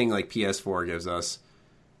same thing like PS4 gives us,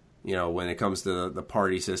 when it comes to the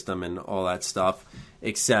party system and all that stuff,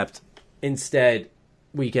 except instead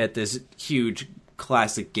we get this huge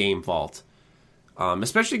classic game vault,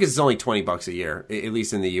 especially because it's only $20 a year, at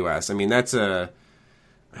least in the US. I mean, I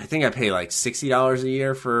think I pay like $60 a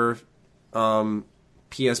year for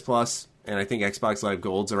PS Plus, and I think Xbox Live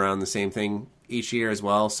Gold's around the same thing each year as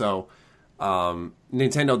well. So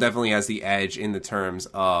Nintendo definitely has the edge in the terms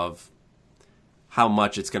of how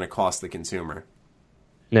much it's going to cost the consumer.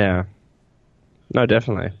 Yeah. No,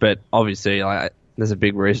 definitely. But obviously, there's a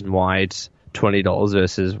big reason why it's $20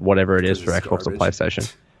 versus whatever it is for Xbox or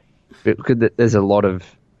PlayStation. Because there's a lot of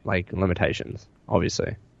limitations,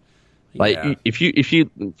 obviously. If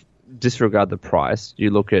you disregard the price,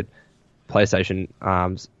 you look at PlayStation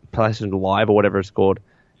Live or whatever it's called,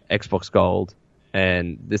 Xbox Gold,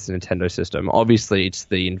 and this Nintendo system. Obviously, it's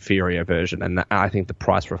the inferior version, and I think the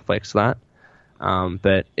price reflects that.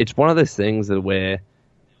 But it's one of those things where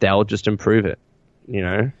they'll just improve it.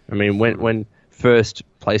 I mean, when first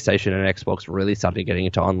PlayStation and Xbox really started getting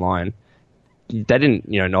into online, they didn't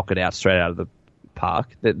knock it out straight out of the park.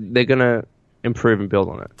 They're going to improve and build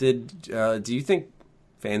on it. Do you think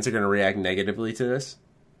fans are going to react negatively to this?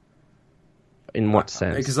 In what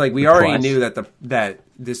sense? Because we already knew that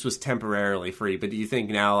this was temporarily free, but do you think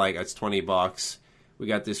now it's $20? We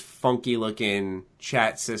got this funky looking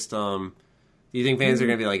chat system. Do you think fans are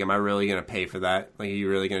going to be like, am I really going to pay for that? Are you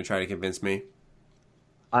really going to try to convince me?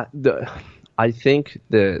 I think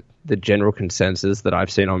the general consensus that I've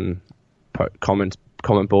seen on comment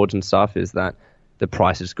boards and stuff is that the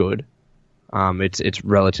price is good. It's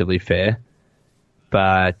relatively fair,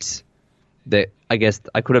 but I guess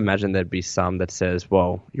I could imagine there'd be some that says,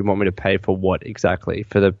 well, you want me to pay for what exactly?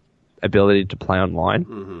 For the ability to play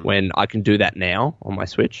online when I can do that now on my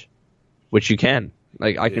Switch, which you can.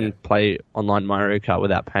 I can play online Mario Kart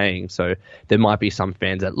without paying. So there might be some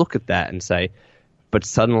fans that look at that and say, but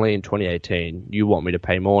suddenly in 2018, you want me to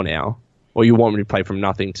pay more now, or you want me to pay from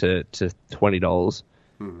nothing to $20,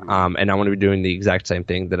 and I want to be doing the exact same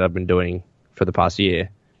thing that I've been doing for the past year.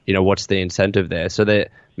 What's the incentive there? So there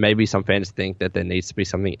maybe some fans think that there needs to be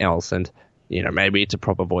something else, and maybe it's a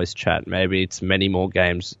proper voice chat, maybe it's many more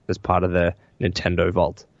games as part of the Nintendo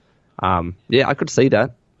Vault. I could see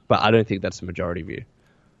that, but I don't think that's the majority view.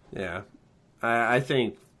 Yeah, I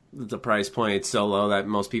think the price point is so low that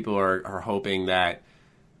most people are hoping that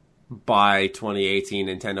by 2018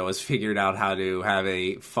 Nintendo has figured out how to have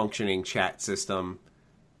a functioning chat system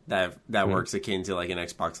that works akin to an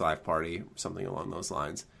Xbox Live Party, something along those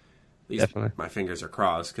lines. At least Definitely. My fingers are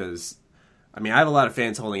crossed, because I have a lot of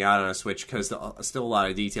fans holding out on a Switch because still a lot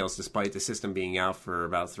of details, despite the system being out for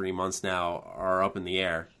about 3 months now, are up in the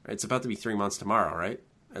air. It's about to be 3 months tomorrow, right?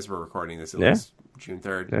 As we're recording this, at least June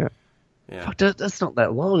 3rd. Yeah. Fuck, that's not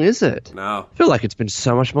that long, is it? No. I feel like it's been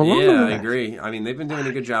so much more longer. Yeah, I agree. They've been doing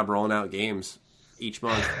a good job rolling out games each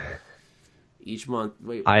month.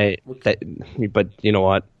 Wait. But you know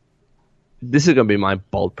what? This is going to be my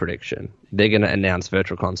bold prediction. They're going to announce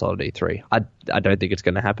Virtual Console at E3. I don't think it's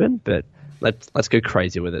going to happen, but let's go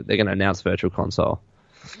crazy with it. They're going to announce Virtual Console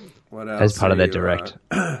what else as part of their Direct.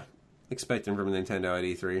 Expecting from Nintendo at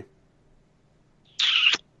E3?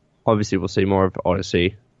 obviously we'll see more of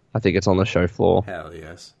Odyssey. I think it's on the show floor. Hell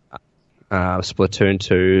yes. Splatoon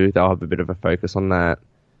 2, they'll have a bit of a focus on that.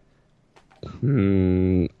 I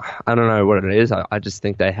don't know what it is. I just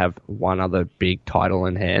think they have one other big title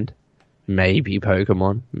in hand. Maybe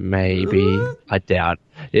Pokemon. Maybe. I doubt.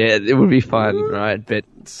 Yeah, it would be fun, right? But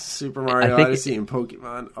Super Mario Odyssey and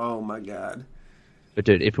Pokemon. Oh my god. But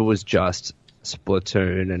dude, if it was just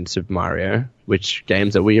Splatoon and Super Mario, which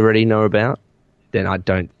games that we already know about, then I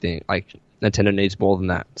don't think Nintendo needs more than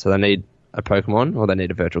that. So they need a Pokemon or they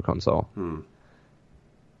need a Virtual Console.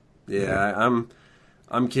 Yeah,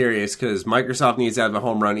 I'm curious because Microsoft needs to have a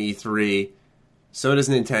home run E3. So does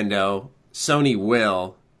Nintendo. Sony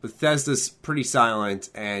will. Bethesda's pretty silent,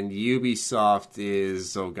 and Ubisoft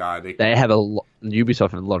is They have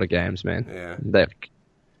Ubisoft have a lot of games, man. Yeah.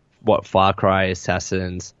 Far Cry,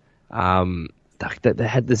 Assassins. They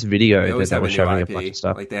had this video that they were showing a bunch of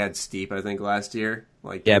stuff. Like they had Steep, I think, last year.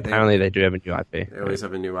 Apparently they do have a new IP. They always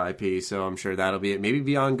have a new IP, so I'm sure that'll be it. Maybe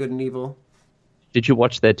Beyond Good and Evil. Did you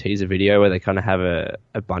watch their teaser video where they kind of have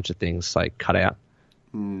a bunch of things cut out?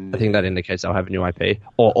 I think that indicates they'll have a new IP.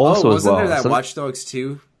 Or also wasn't there that Watch Dogs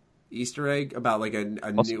 2 Easter egg about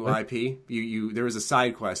a new IP? There was a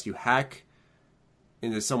side quest. You hack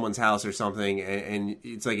into someone's house or something, and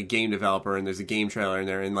it's like a game developer, and there's a game trailer in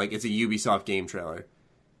there, and it's a Ubisoft game trailer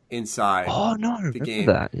inside. Oh no, the game.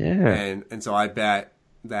 That yeah. And so I bet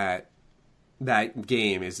that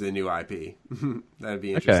game is the new IP. That'd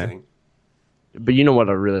be interesting. Okay. But you know what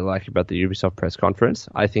I really like about the Ubisoft press conference?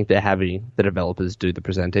 I think they're having the developers do the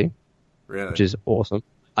presenting, which is awesome.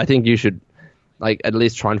 I think you should at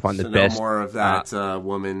least try and find the best. More of that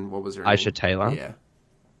woman. What was her Aisha name? Taylor. Yeah.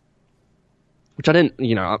 Which I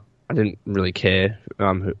didn't really care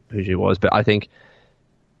who she was, but I think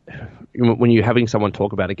when you're having someone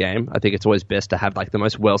talk about a game, I think it's always best to have the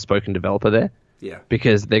most well-spoken developer there. Yeah.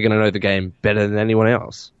 Because they're going to know the game better than anyone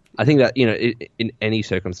else. I think that in any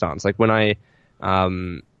circumstance, when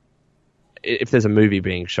if there's a movie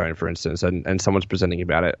being shown, for instance, and someone's presenting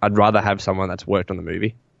about it, I'd rather have someone that's worked on the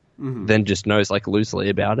movie than just knows loosely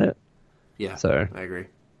about it. Yeah. So I agree.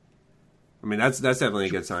 I mean, that's definitely a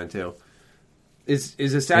good sign too. Is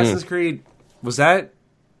Assassin's Creed,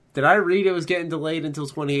 did I read it was getting delayed until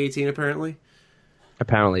 2018 apparently?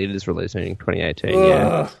 Apparently it is releasing in 2018,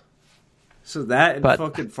 yeah. So that and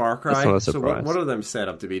fucking Far Cry. That's not a so surprise. what are them set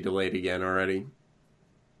up to be delayed again already?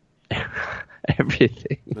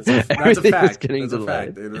 Everything. That's a fact. That's a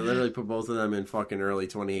fact. They literally put both of them in fucking early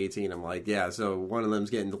 2018. I'm like, yeah, so one of them's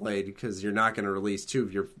getting delayed because you're not going to release two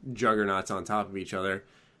of your juggernauts on top of each other.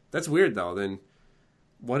 That's weird though. Then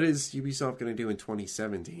what is Ubisoft going to do in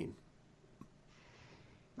 2017?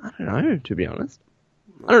 I don't know, to be honest.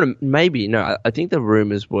 I don't know. Maybe. No, I think the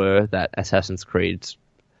rumors were that Assassin's Creed's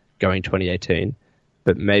going 2018,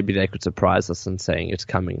 but maybe they could surprise us in saying it's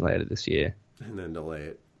coming later this year. And then delay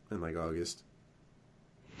it in August.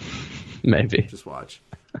 Maybe. Just watch.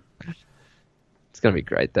 It's going to be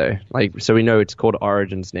great, though. So we know it's called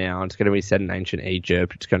Origins now. It's going to be set in ancient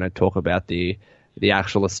Egypt. It's going to talk about the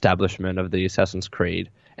actual establishment of the Assassin's Creed.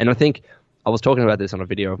 And I think I was talking about this on a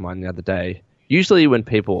video of mine the other day. Usually when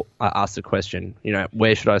people ask the question,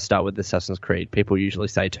 where should I start with Assassin's Creed? People usually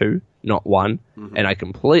say 2, not 1. Mm-hmm. And I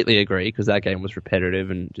completely agree because that game was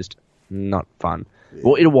repetitive and just not fun. Yeah.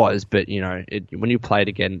 Well, it was, but, when you play it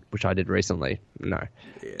again, which I did recently, no.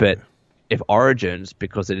 Yeah. But if Origins,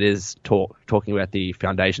 because it is talking about the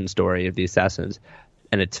foundation story of the Assassins,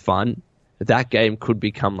 and it's fun, that game could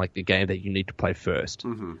become the game that you need to play first,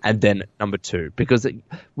 and then number 2. Because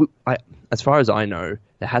as far as I know,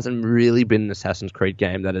 there hasn't really been an Assassin's Creed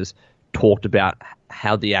game that has talked about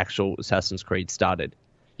how the actual Assassin's Creed started.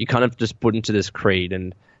 You kind of just put into this creed,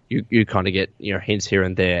 and you kind of get hints here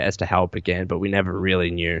and there as to how it began, but we never really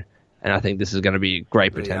knew. And I think this is going to be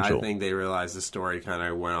great potential. Yeah, I think they realized the story kind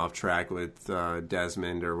of went off track with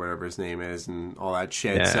Desmond or whatever his name is and all that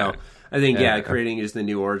shit. Yeah. So I think, creating just the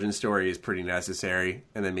new origin story is pretty necessary.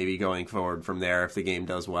 And then maybe going forward from there if the game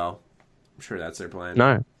does well. I'm sure that's their plan.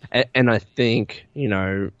 No. And I think,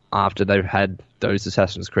 after they've had those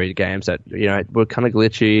Assassin's Creed games that, were kind of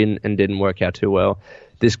glitchy and didn't work out too well,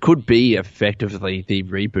 this could be effectively the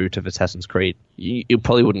reboot of Assassin's Creed. You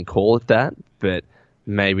probably wouldn't call it that, but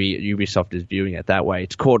maybe Ubisoft is viewing it that way.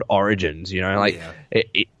 It's called Origins, in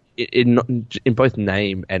both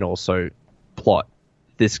name and also plot.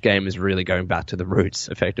 This game is really going back to the roots,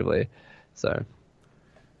 effectively. So,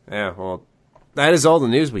 yeah, well, that is all the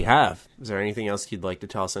news we have. Is there anything else you'd like to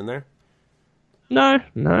toss in there? No,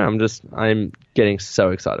 I'm getting so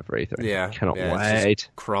excited for E3. Yeah. Cannot wait. It's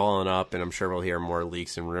just crawling up, and I'm sure we'll hear more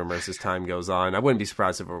leaks and rumors as time goes on. I wouldn't be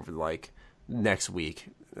surprised if over next week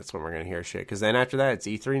That's when we're going to hear shit. Because then after that, it's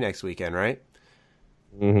E3 next weekend, right?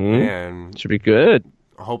 Mm-hmm. And should be good.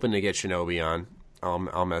 Hoping to get Shinobi on.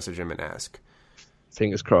 I'll message him and ask.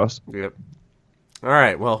 Fingers crossed. Yep. All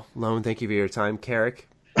right. Well, Lone, thank you for your time. Carrick?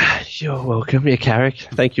 You're welcome. Yeah, Carrick.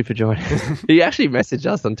 Thank you for joining. He actually messaged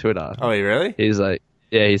us on Twitter. Oh, he really? He's like,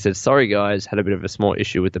 yeah, he said, sorry guys, had a bit of a small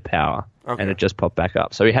issue with the power. Okay. And it just popped back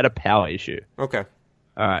up. So he had a power issue. Okay.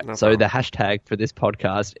 All right. No so problem. the hashtag for this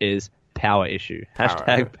podcast is power issue.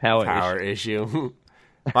 Hashtag power issue.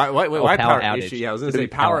 Why power power outage. issue? Yeah, I was going Could to it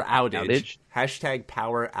say be power power outage. outage? Hashtag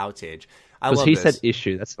power outage. I Because love he this. said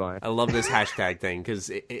issue, that's fine. I love this hashtag thing because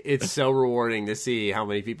it's so rewarding to see how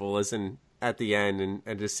many people listen at the end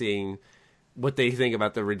and just seeing what they think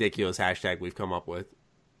about the ridiculous hashtag we've come up with.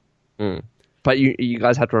 But you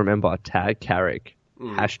guys have to remember, tag Carrick,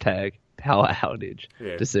 hashtag power outage,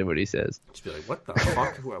 to see what he says. Just be like, what the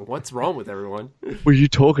fuck? What's wrong with everyone? Were you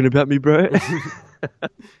talking about me, bro?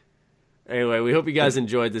 Anyway, we hope you guys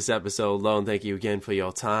enjoyed this episode. Lone, thank you again for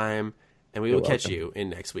your time. And we will catch you in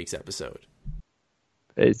next week's episode.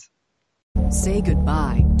 Peace. Say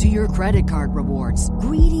goodbye to your credit card rewards.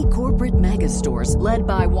 Greedy corporate mega stores, led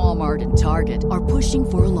by Walmart and Target, are pushing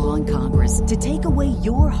for a law in Congress to take away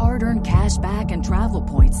your hard-earned cash back and travel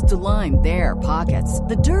points to line their pockets.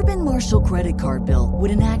 The Durbin-Marshall credit card bill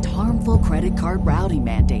would enact harmful credit card routing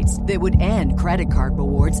mandates that would end credit card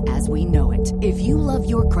rewards as we know it. If you love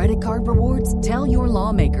your credit card rewards, tell your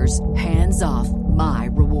lawmakers, hands off my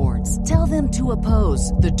rewards. Tell them to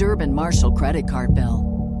oppose the Durbin-Marshall credit card bill.